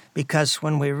 because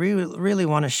when we really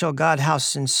want to show God how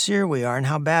sincere we are and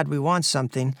how bad we want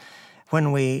something,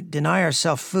 when we deny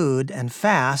ourselves food and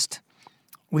fast,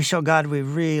 we show God we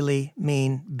really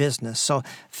mean business. So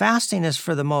fasting is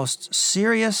for the most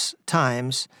serious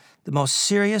times, the most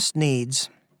serious needs.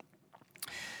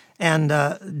 And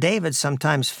David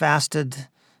sometimes fasted.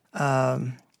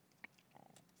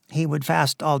 He would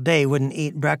fast all day, wouldn't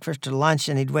eat breakfast or lunch,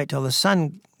 and he'd wait till the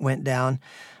sun went down.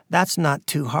 That's not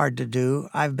too hard to do.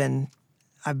 I've been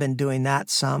doing that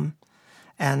some,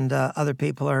 and other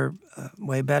people are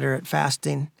way better at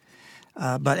fasting.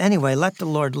 But anyway, let the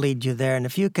Lord lead you there. And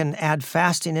if you can add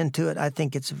fasting into it, I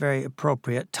think it's a very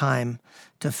appropriate time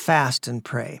to fast and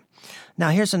pray.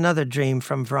 Now, here's another dream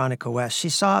from Veronica West. She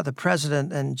saw the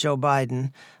president and Joe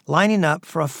Biden lining up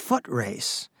for a foot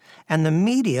race, and the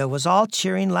media was all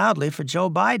cheering loudly for Joe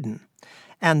Biden.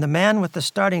 And the man with the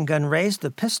starting gun raised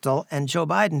the pistol, and Joe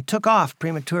Biden took off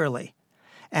prematurely.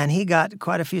 And he got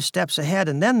quite a few steps ahead,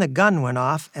 and then the gun went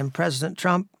off, and President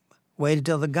Trump waited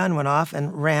till the gun went off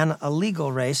and ran a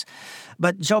legal race.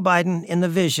 But Joe Biden, in the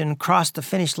vision, crossed the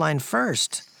finish line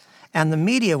first, and the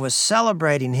media was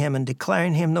celebrating him and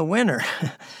declaring him the winner.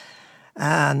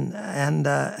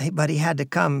 But he had to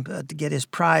come to get his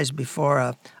prize before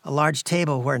a large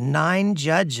table where 9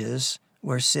 judges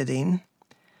were sitting.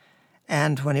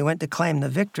 And when he went to claim the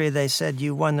victory, they said,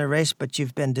 "You won the race, but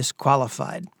you've been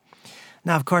disqualified."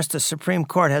 Now, of course, the Supreme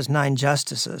Court has 9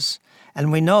 justices, and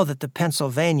we know that the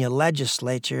Pennsylvania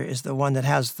legislature is the one that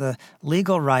has the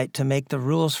legal right to make the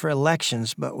rules for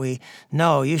elections, but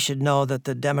you should know that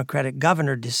the Democratic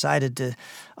governor decided to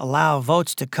allow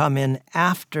votes to come in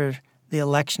after the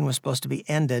election was supposed to be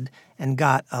ended and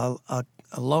got a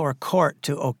lower court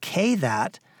to okay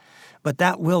that. But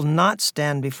that will not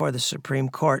stand before the Supreme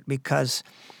Court because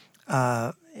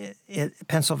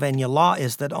Pennsylvania law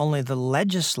is that only the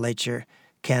legislature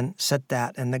can set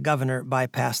that, and the governor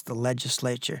bypassed the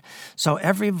legislature. So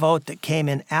every vote that came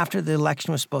in after the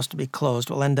election was supposed to be closed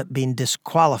will end up being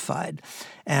disqualified.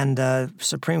 And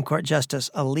Supreme Court Justice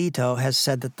Alito has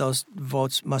said that those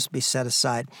votes must be set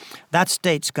aside. That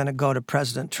state's going to go to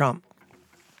President Trump.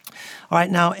 All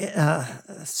right, now,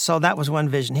 so that was one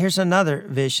vision. Here's another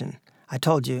vision. I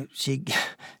told you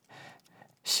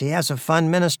she has a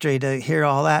fun ministry to hear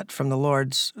all that from the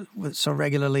Lord so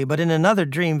regularly. But in another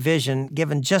dream vision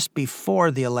given just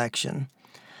before the election,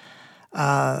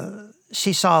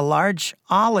 she saw a large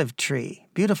olive tree,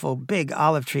 beautiful big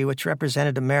olive tree, which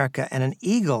represented America, and an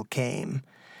eagle came.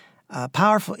 A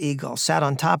powerful eagle sat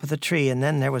on top of the tree, and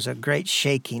then there was a great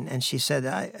shaking. And she said,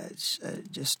 it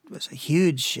just was a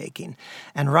huge shaking.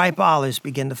 And ripe olives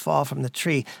began to fall from the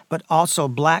tree, but also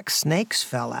black snakes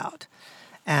fell out.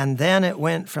 And then it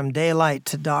went from daylight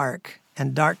to dark,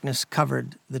 and darkness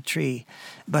covered the tree.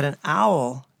 But an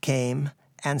owl came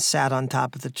and sat on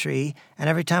top of the tree, and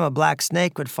every time a black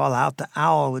snake would fall out, the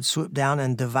owl would swoop down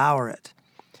and devour it.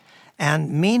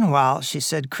 And meanwhile, she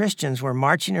said, Christians were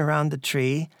marching around the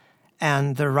tree,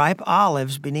 and the ripe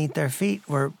olives beneath their feet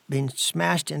were being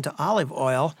smashed into olive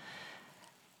oil,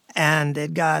 and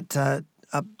it got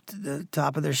up to the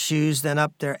top of their shoes, then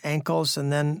up their ankles,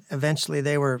 and then eventually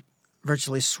they were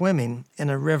virtually swimming in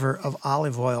a river of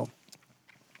olive oil.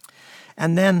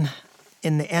 And then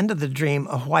in the end of the dream,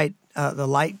 the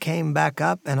light came back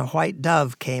up, and a white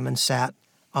dove came and sat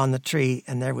on the tree,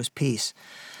 and there was peace.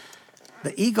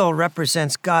 The eagle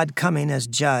represents God coming as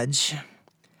judge.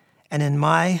 And in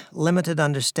my limited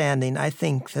understanding, I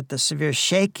think that the severe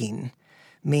shaking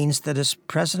means that as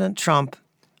President Trump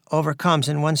overcomes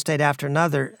in one state after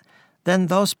another, then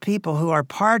those people who are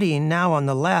partying now on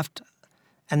the left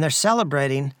and they're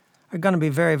celebrating are going to be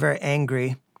very, very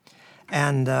angry.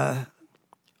 And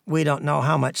we don't know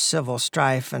how much civil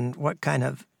strife and what kind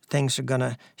of things are going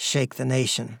to shake the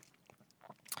nation.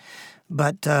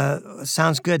 But it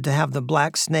sounds good to have the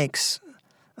black snakes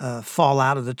fall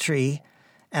out of the tree.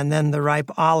 And then the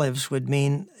ripe olives would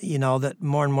mean, that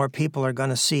more and more people are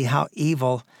going to see how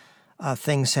evil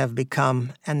things have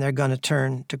become, and they're going to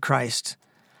turn to Christ.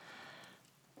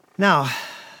 Now,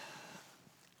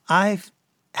 I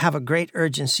have a great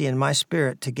urgency in my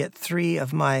spirit to get 3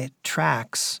 of my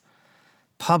tracts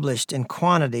published in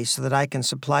quantity so that I can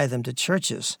supply them to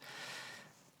churches.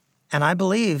 And I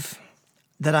believe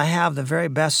that I have the very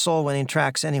best soul-winning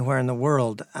tracts anywhere in the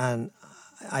world, and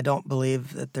I don't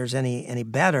believe that there's any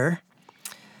better.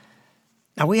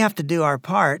 Now, we have to do our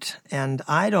part, and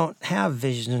I don't have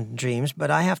visions and dreams,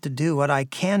 but I have to do what I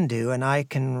can do, and I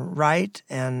can write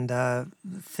and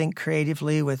think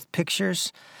creatively with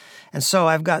pictures. And so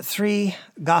I've got 3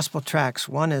 gospel tracts.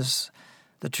 One is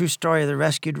The True Story of the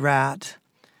Rescued Rat.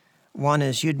 One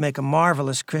is You'd Make a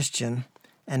Marvelous Christian,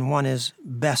 and one is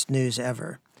Best News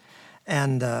Ever.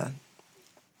 And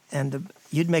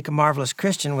You'd Make a Marvelous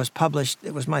Christian was published.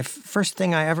 It was my first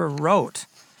thing I ever wrote.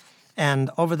 And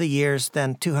over the years,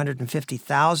 then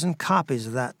 250,000 copies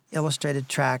of that illustrated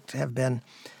tract have been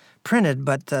printed,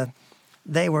 but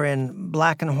they were in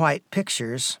black and white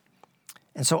pictures.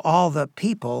 And so all the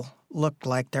people looked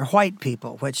like they're white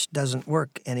people, which doesn't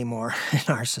work anymore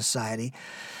in our society.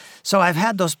 So I've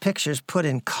had those pictures put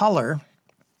in color,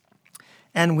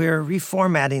 and we're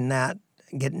reformatting that,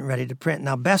 getting ready to print.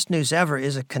 Now, Best News Ever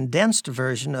is a condensed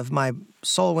version of my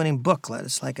soul-winning booklet.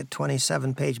 It's like a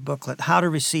 27-page booklet, How to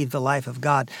Receive the Life of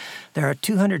God. There are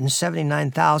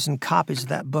 279,000 copies of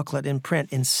that booklet in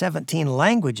print in 17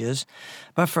 languages,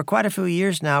 but for quite a few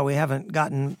years now, we haven't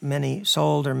gotten many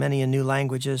sold or many in new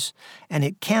languages, and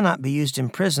it cannot be used in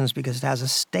prisons because it has a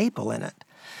staple in it.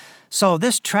 So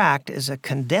this tract is a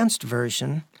condensed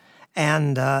version,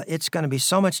 and it's going to be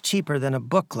so much cheaper than a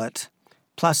booklet.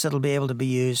 Plus, it'll be able to be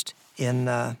used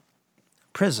in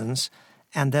prisons,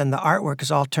 and then the artwork is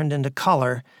all turned into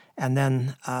color. And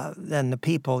then the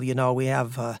people, we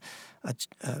have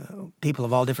people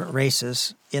of all different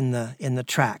races in the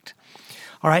tract.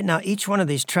 All right, now each one of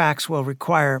these tracts will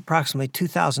require approximately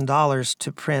 $2,000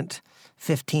 to print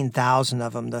 15,000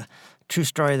 of them. The True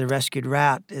Story of the Rescued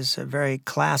Rat is a very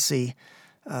classy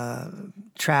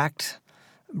tract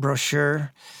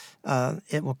brochure.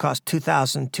 It will cost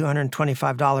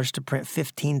 $2,225 to print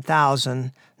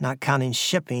 15,000, not counting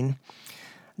shipping.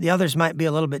 The others might be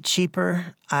a little bit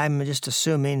cheaper. I'm just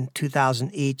assuming $2,000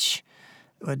 each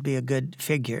would be a good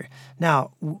figure.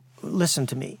 Now, listen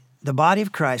to me. The body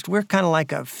of Christ, we're kind of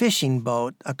like a fishing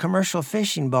boat, a commercial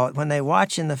fishing boat. When they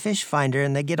watch in the fish finder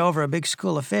and they get over a big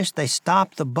school of fish, they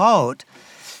stop the boat,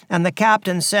 and the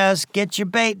captain says, "Get your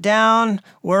bait down,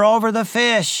 we're over the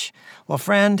fish." Well,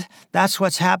 friend, that's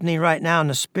what's happening right now in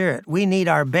the Spirit. We need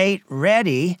our bait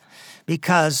ready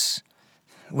because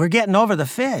we're getting over the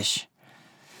fish.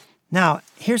 Now,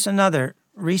 here's another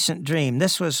recent dream.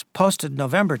 This was posted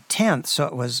November 10th, so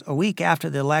it was a week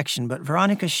after the election, but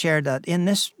Veronica shared that in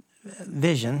this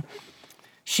vision,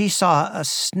 she saw a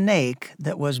snake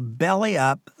that was belly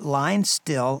up, lying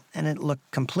still, and it looked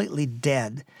completely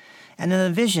dead. And in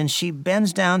the vision, she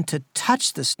bends down to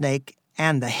touch the snake,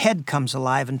 and the head comes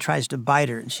alive and tries to bite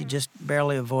her, and she just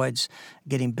barely avoids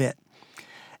getting bit.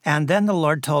 And then the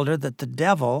Lord told her that the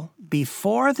devil,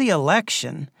 before the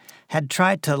election, had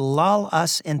tried to lull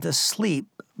us into sleep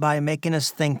by making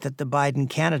us think that the Biden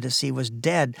candidacy was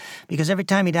dead, because every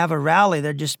time he'd have a rally,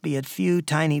 there'd just be a few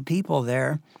tiny people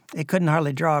there. They couldn't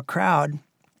hardly draw a crowd,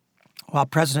 while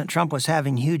President Trump was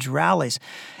having huge rallies.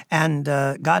 And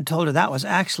God told her that was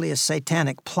actually a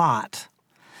satanic plot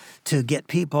to get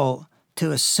people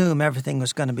to assume everything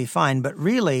was going to be fine. But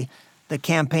really, the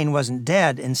campaign wasn't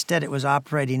dead. Instead, it was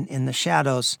operating in the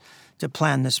shadows to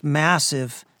plan this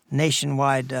massive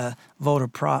nationwide voter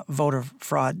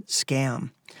fraud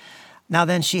scam. Now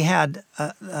then, she had,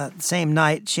 same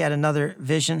night, she had another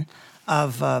vision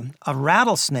of a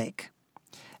rattlesnake.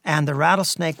 And the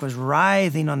rattlesnake was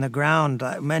writhing on the ground.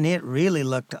 It really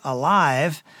looked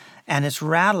alive. And its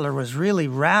rattler was really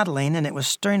rattling, and it was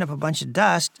stirring up a bunch of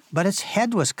dust, but its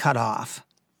head was cut off.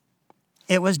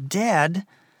 It was dead,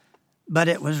 but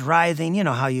it was writhing. You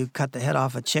know how you cut the head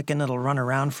off a chicken, it'll run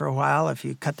around for a while. If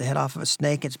you cut the head off of a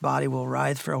snake, its body will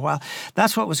writhe for a while.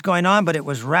 That's what was going on, but it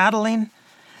was rattling.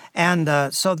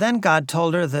 And so then God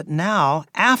told her that now,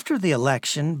 after the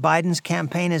election, Biden's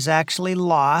campaign is actually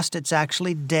lost. It's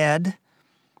actually dead.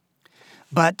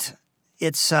 But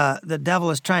it's the devil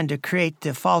is trying to create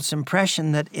the false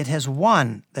impression that it has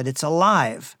won, that it's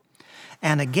alive.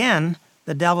 And again,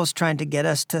 the devil's trying to get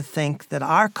us to think that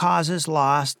our cause is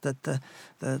lost, that the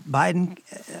Biden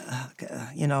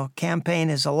campaign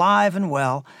is alive and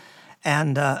well.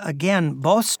 And again,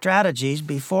 both strategies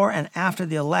before and after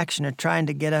the election are trying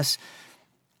to get us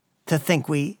to think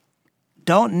we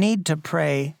don't need to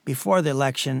pray before the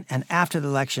election, and after the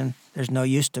election, there's no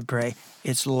use to pray.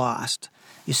 It's lost.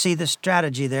 You see the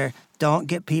strategy there. Don't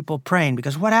get people praying,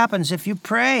 because what happens if you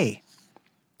pray?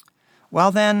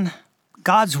 Well, then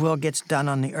God's will gets done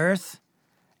on the earth,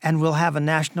 and we'll have a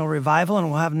national revival,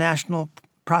 and we'll have national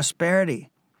prosperity.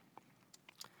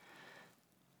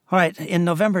 All right, in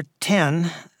November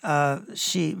 10,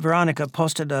 Veronica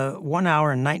posted a 1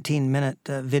 hour and 19-minute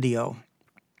video.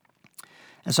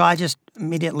 And so I just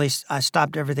immediately, I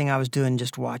stopped everything I was doing and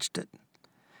just watched it.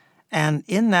 And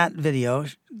in that video,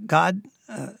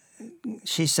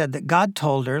 she said that God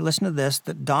told her, listen to this,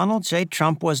 that Donald J.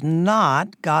 Trump was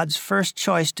not God's first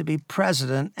choice to be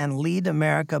president and lead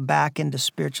America back into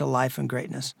spiritual life and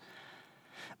greatness.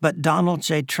 But Donald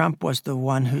J. Trump was the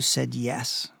one who said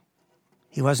yes.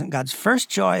 He wasn't God's first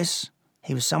choice.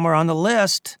 He was somewhere on the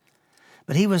list,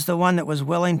 but he was the one that was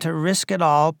willing to risk it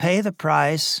all, pay the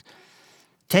price,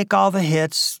 take all the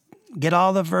hits, get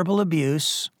all the verbal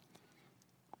abuse.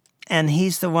 And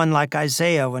he's the one, like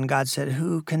Isaiah, when God said,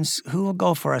 who will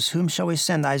go for us? Whom shall we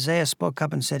send? Isaiah spoke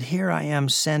up and said, here I am,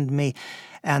 send me.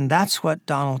 And that's what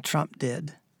Donald Trump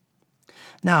did.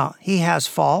 Now, he has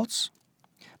faults,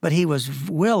 but he was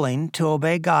willing to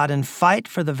obey God and fight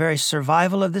for the very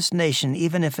survival of this nation,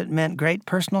 even if it meant great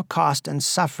personal cost and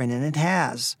suffering, and it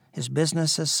has. His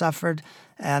business has suffered,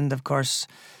 and of course,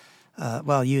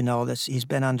 that he's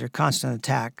been under constant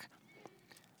attack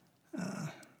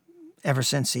ever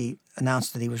since he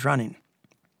announced that he was running.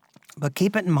 But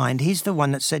keep it in mind, he's the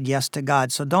one that said yes to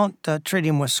God, so don't treat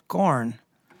him with scorn.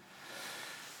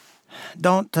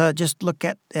 Don't just look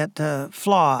at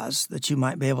flaws that you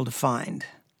might be able to find.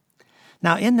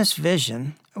 Now, in this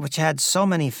vision, which had so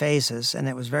many phases, and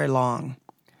it was very long,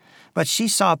 but she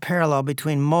saw a parallel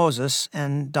between Moses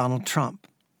and Donald Trump.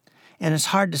 And it's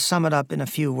hard to sum it up in a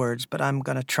few words, but I'm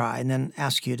going to try and then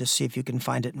ask you to see if you can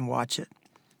find it and watch it.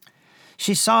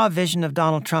 She saw a vision of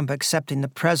Donald Trump accepting the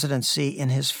presidency in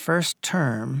his first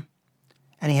term,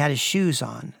 and he had his shoes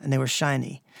on, and they were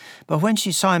shiny. But when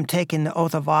she saw him taking the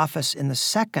oath of office in the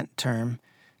second term,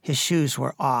 his shoes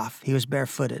were off. He was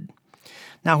barefooted.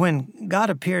 Now, when God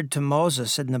appeared to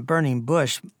Moses in the burning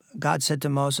bush, God said to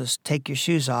Moses, take your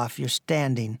shoes off. You're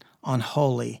standing on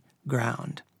holy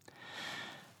ground.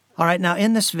 All right, now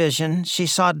in this vision, she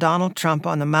saw Donald Trump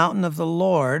on the mountain of the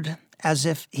Lord as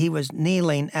if he was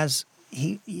kneeling, as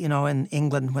he, in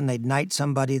England, when they'd knight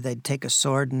somebody, they'd take a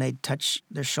sword and they'd touch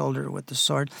their shoulder with the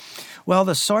sword. Well,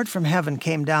 the sword from heaven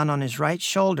came down on his right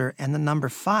shoulder, and the number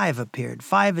 5 appeared.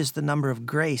 5 is the number of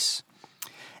grace.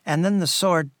 And then the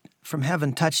sword from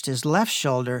heaven touched his left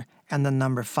shoulder, and the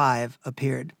number 5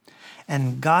 appeared.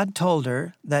 And God told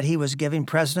her that he was giving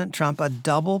President Trump a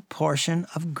double portion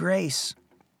of grace.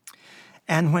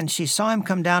 And when she saw him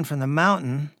come down from the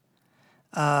mountain,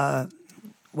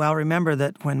 remember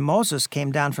that when Moses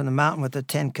came down from the mountain with the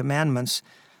 10 Commandments,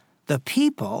 the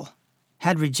people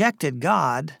had rejected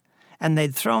God, and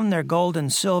they'd thrown their gold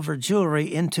and silver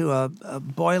jewelry into a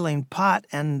boiling pot,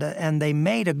 and they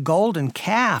made a golden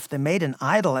calf. They made an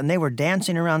idol, and they were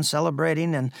dancing around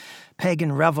celebrating and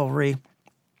pagan revelry.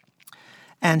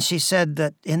 And she said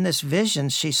that in this vision,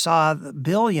 she saw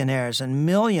billionaires and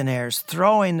millionaires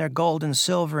throwing their gold and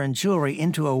silver and jewelry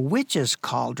into a witch's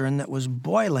cauldron that was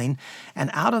boiling,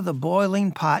 and out of the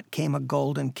boiling pot came a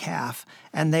golden calf,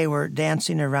 and they were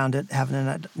dancing around it,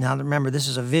 now remember, this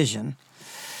is a vision.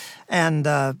 And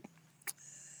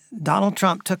Donald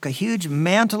Trump took a huge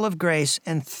mantle of grace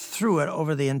and threw it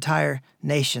over the entire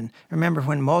nation. Remember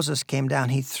when Moses came down,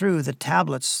 he threw the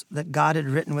tablets that God had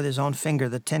written with his own finger,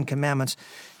 the Ten Commandments.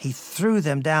 He threw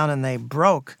them down and they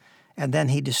broke, and then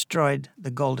he destroyed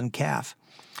the golden calf.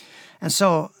 And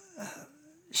so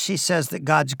she says that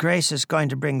God's grace is going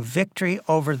to bring victory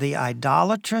over the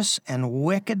idolatrous and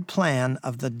wicked plan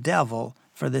of the devil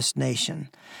for this nation.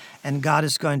 And God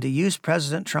is going to use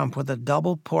President Trump with a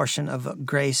double portion of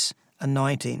grace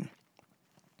anointing.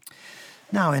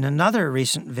 Now, in another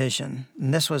recent vision,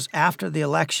 and this was after the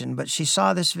election, but she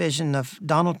saw this vision of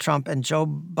Donald Trump and Joe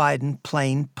Biden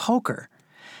playing poker.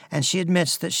 And she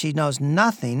admits that she knows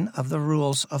nothing of the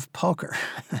rules of poker.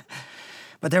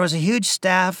 But there was a huge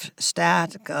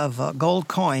stack of gold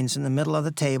coins in the middle of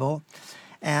the table,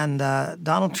 and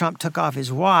Donald Trump took off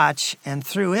his watch and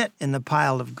threw it in the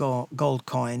pile of gold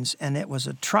coins, and it was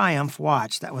a Triumph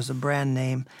watch. That was the brand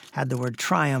name, had the word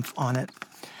Triumph on it.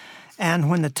 And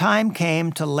when the time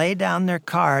came to lay down their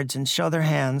cards and show their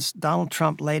hands, Donald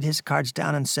Trump laid his cards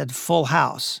down and said, "Full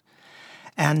house."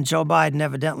 And Joe Biden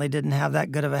evidently didn't have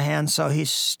that good of a hand, so he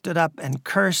stood up and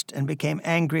cursed and became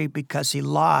angry because he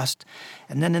lost.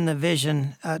 And then in the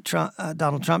vision,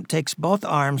 Donald Trump takes both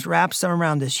arms, wraps them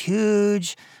around this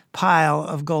huge pile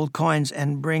of gold coins,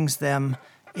 and brings them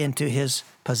into his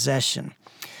possession.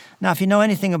 Now, if you know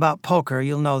anything about poker,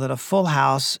 you'll know that a full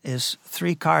house is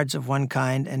 3 cards of one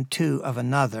kind and 2 of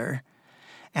another,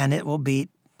 and it will beat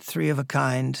 3 of a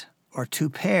kind or 2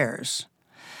 pairs.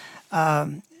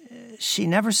 She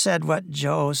never said what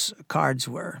Joe's cards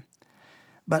were,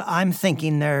 but I'm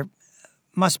thinking there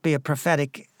must be a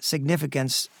prophetic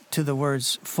significance to the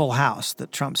words full house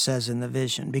that Trump says in the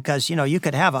vision, because, you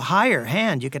could have a higher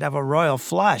hand. You could have a royal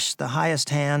flush. The highest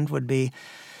hand would be,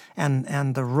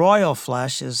 and the royal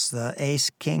flush is the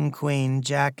ace, king, queen,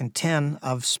 jack, and 10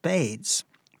 of spades.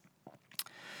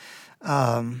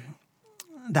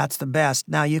 That's the best.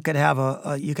 Now you could have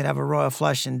a royal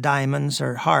flush in diamonds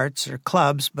or hearts or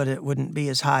clubs, but it wouldn't be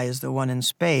as high as the one in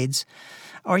spades.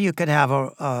 Or you could have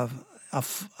a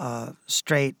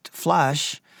straight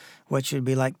flush, which would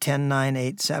be like 10, 9,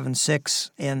 8, 7,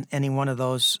 6 in any one of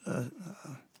those.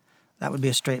 That would be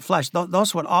a straight flush.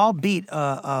 Those would all beat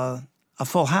a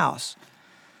full house.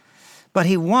 But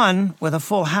he won with a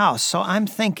full house. So I'm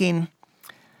thinking,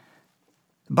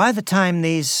 by the time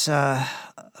these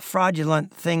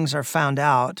fraudulent things are found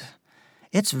out,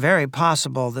 it's very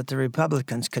possible that the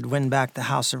Republicans could win back the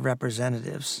House of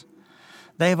Representatives.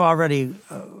 They've already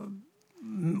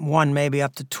won maybe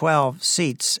up to 12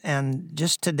 seats, and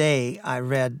just today I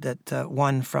read that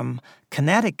one from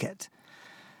Connecticut,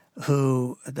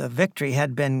 who the victory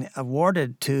had been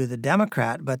awarded to the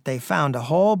Democrat, but they found a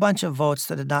whole bunch of votes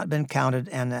that had not been counted,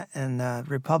 and the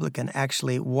Republican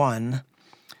actually won.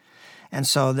 And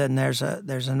so then there's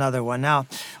another one. Now,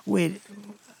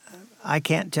 I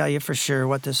can't tell you for sure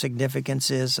what the significance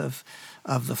is of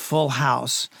the full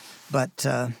house, but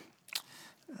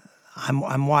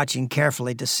I'm watching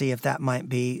carefully to see if that might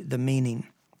be the meaning.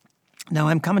 Now,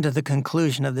 I'm coming to the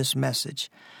conclusion of this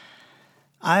message.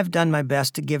 I've done my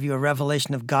best to give you a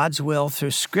revelation of God's will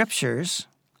through scriptures,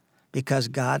 because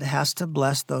God has to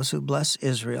bless those who bless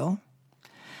Israel.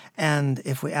 And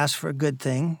if we ask for a good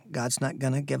thing, God's not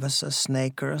going to give us a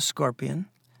snake or a scorpion.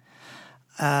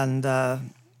 And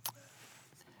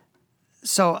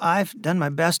so I've done my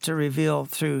best to reveal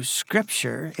through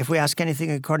Scripture. If we ask anything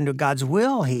according to God's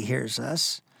will, He hears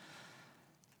us.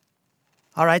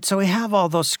 All right, so we have all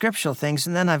those scriptural things,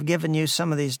 and then I've given you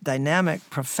some of these dynamic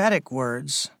prophetic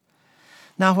words.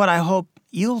 Now, what I hope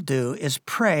you'll do is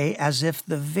pray as if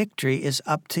the victory is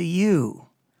up to you.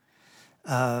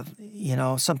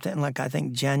 Something like, I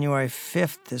think January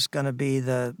 5th is going to be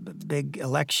the big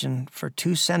election for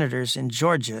 2 senators in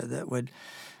Georgia that would,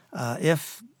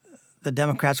 if the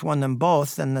Democrats won them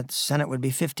both, then the Senate would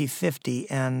be 50-50.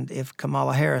 And if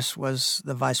Kamala Harris was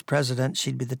the vice president,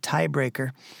 she'd be the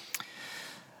tiebreaker.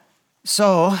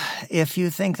 So if you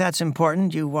think that's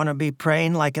important, you want to be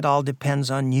praying like it all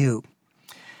depends on you.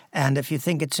 And if you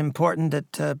think it's important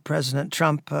that President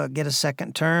Trump get a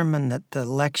second term and that the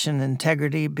election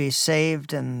integrity be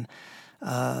saved and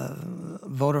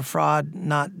voter fraud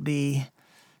not be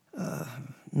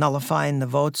nullifying the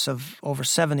votes of over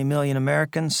 70 million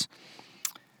Americans,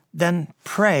 then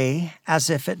pray as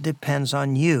if it depends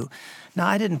on you. Now,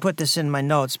 I didn't put this in my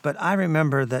notes, but I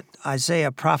remember that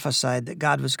Isaiah prophesied that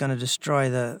God was going to destroy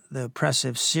the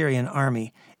oppressive Syrian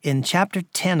army in chapter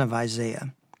 10 of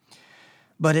Isaiah.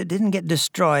 But it didn't get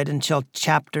destroyed until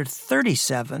chapter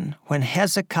 37 when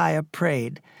Hezekiah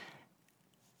prayed.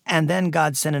 And then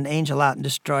God sent an angel out and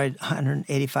destroyed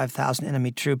 185,000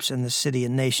 enemy troops, and the city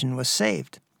and nation was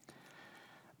saved.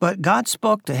 But God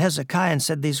spoke to Hezekiah and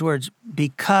said these words,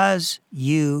 "Because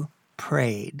you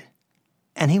prayed."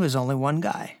 And he was only one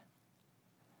guy.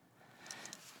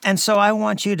 And so I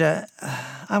want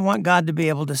God to be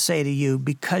able to say to you,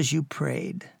 "Because you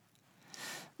prayed."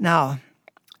 Now,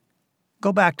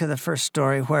 go back to the first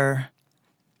story where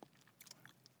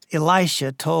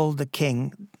Elisha told the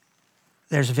king,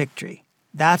 there's victory.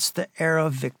 That's the arrow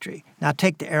of victory. Now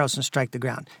take the arrows and strike the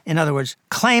ground. In other words,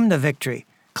 claim the victory.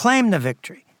 Claim the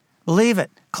victory. Believe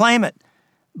it. Claim it.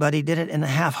 But he did it in a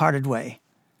half-hearted way.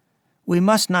 We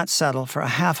must not settle for a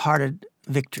half-hearted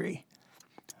victory.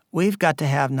 We've got to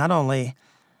have not only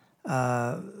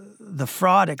the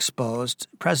fraud exposed,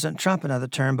 President Trump another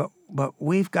term, but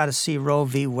we've got to see Roe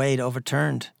v. Wade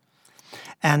overturned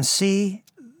and see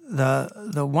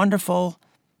the wonderful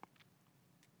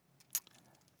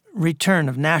return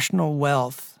of national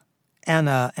wealth and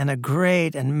a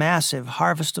great and massive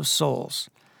harvest of souls.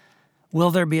 Will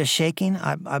there be a shaking?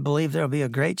 I believe there will be a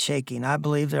great shaking. I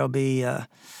believe there will be.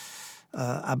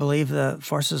 I believe the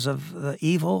forces of the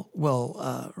evil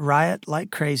will riot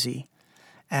like crazy,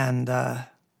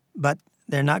 but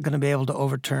they're not going to be able to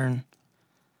overturn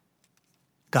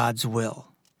God's will.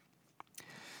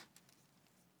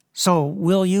 So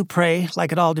will you pray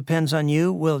like it all depends on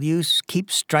you? Will you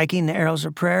keep striking the arrows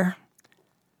of prayer?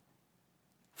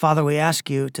 Father, we ask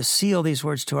you to seal these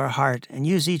words to our heart and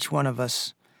use each one of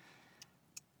us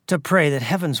to pray that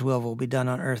heaven's will be done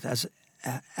on earth as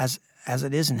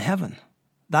it is in heaven.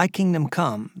 Thy kingdom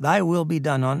come, thy will be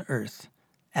done on earth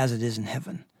as it is in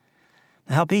heaven.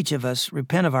 Now help each of us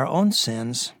repent of our own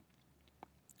sins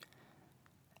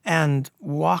and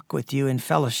walk with you in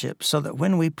fellowship so that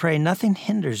when we pray, nothing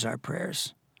hinders our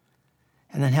prayers.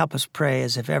 And then help us pray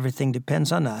as if everything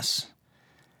depends on us.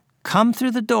 Come through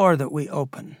the door that we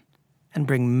open and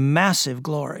bring massive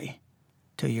glory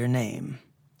to your name.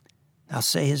 Now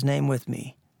say his name with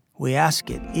me. We ask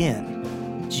it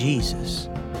in Jesus'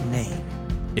 name.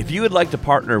 If you would like to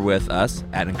partner with us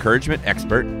at Encouragement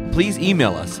Expert, please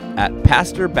email us at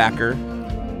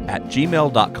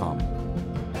pastorbacker@gmail.com.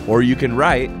 Or you can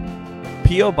write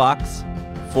P.O. Box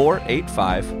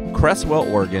 485, Cresswell,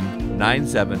 Oregon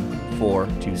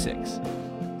 97426.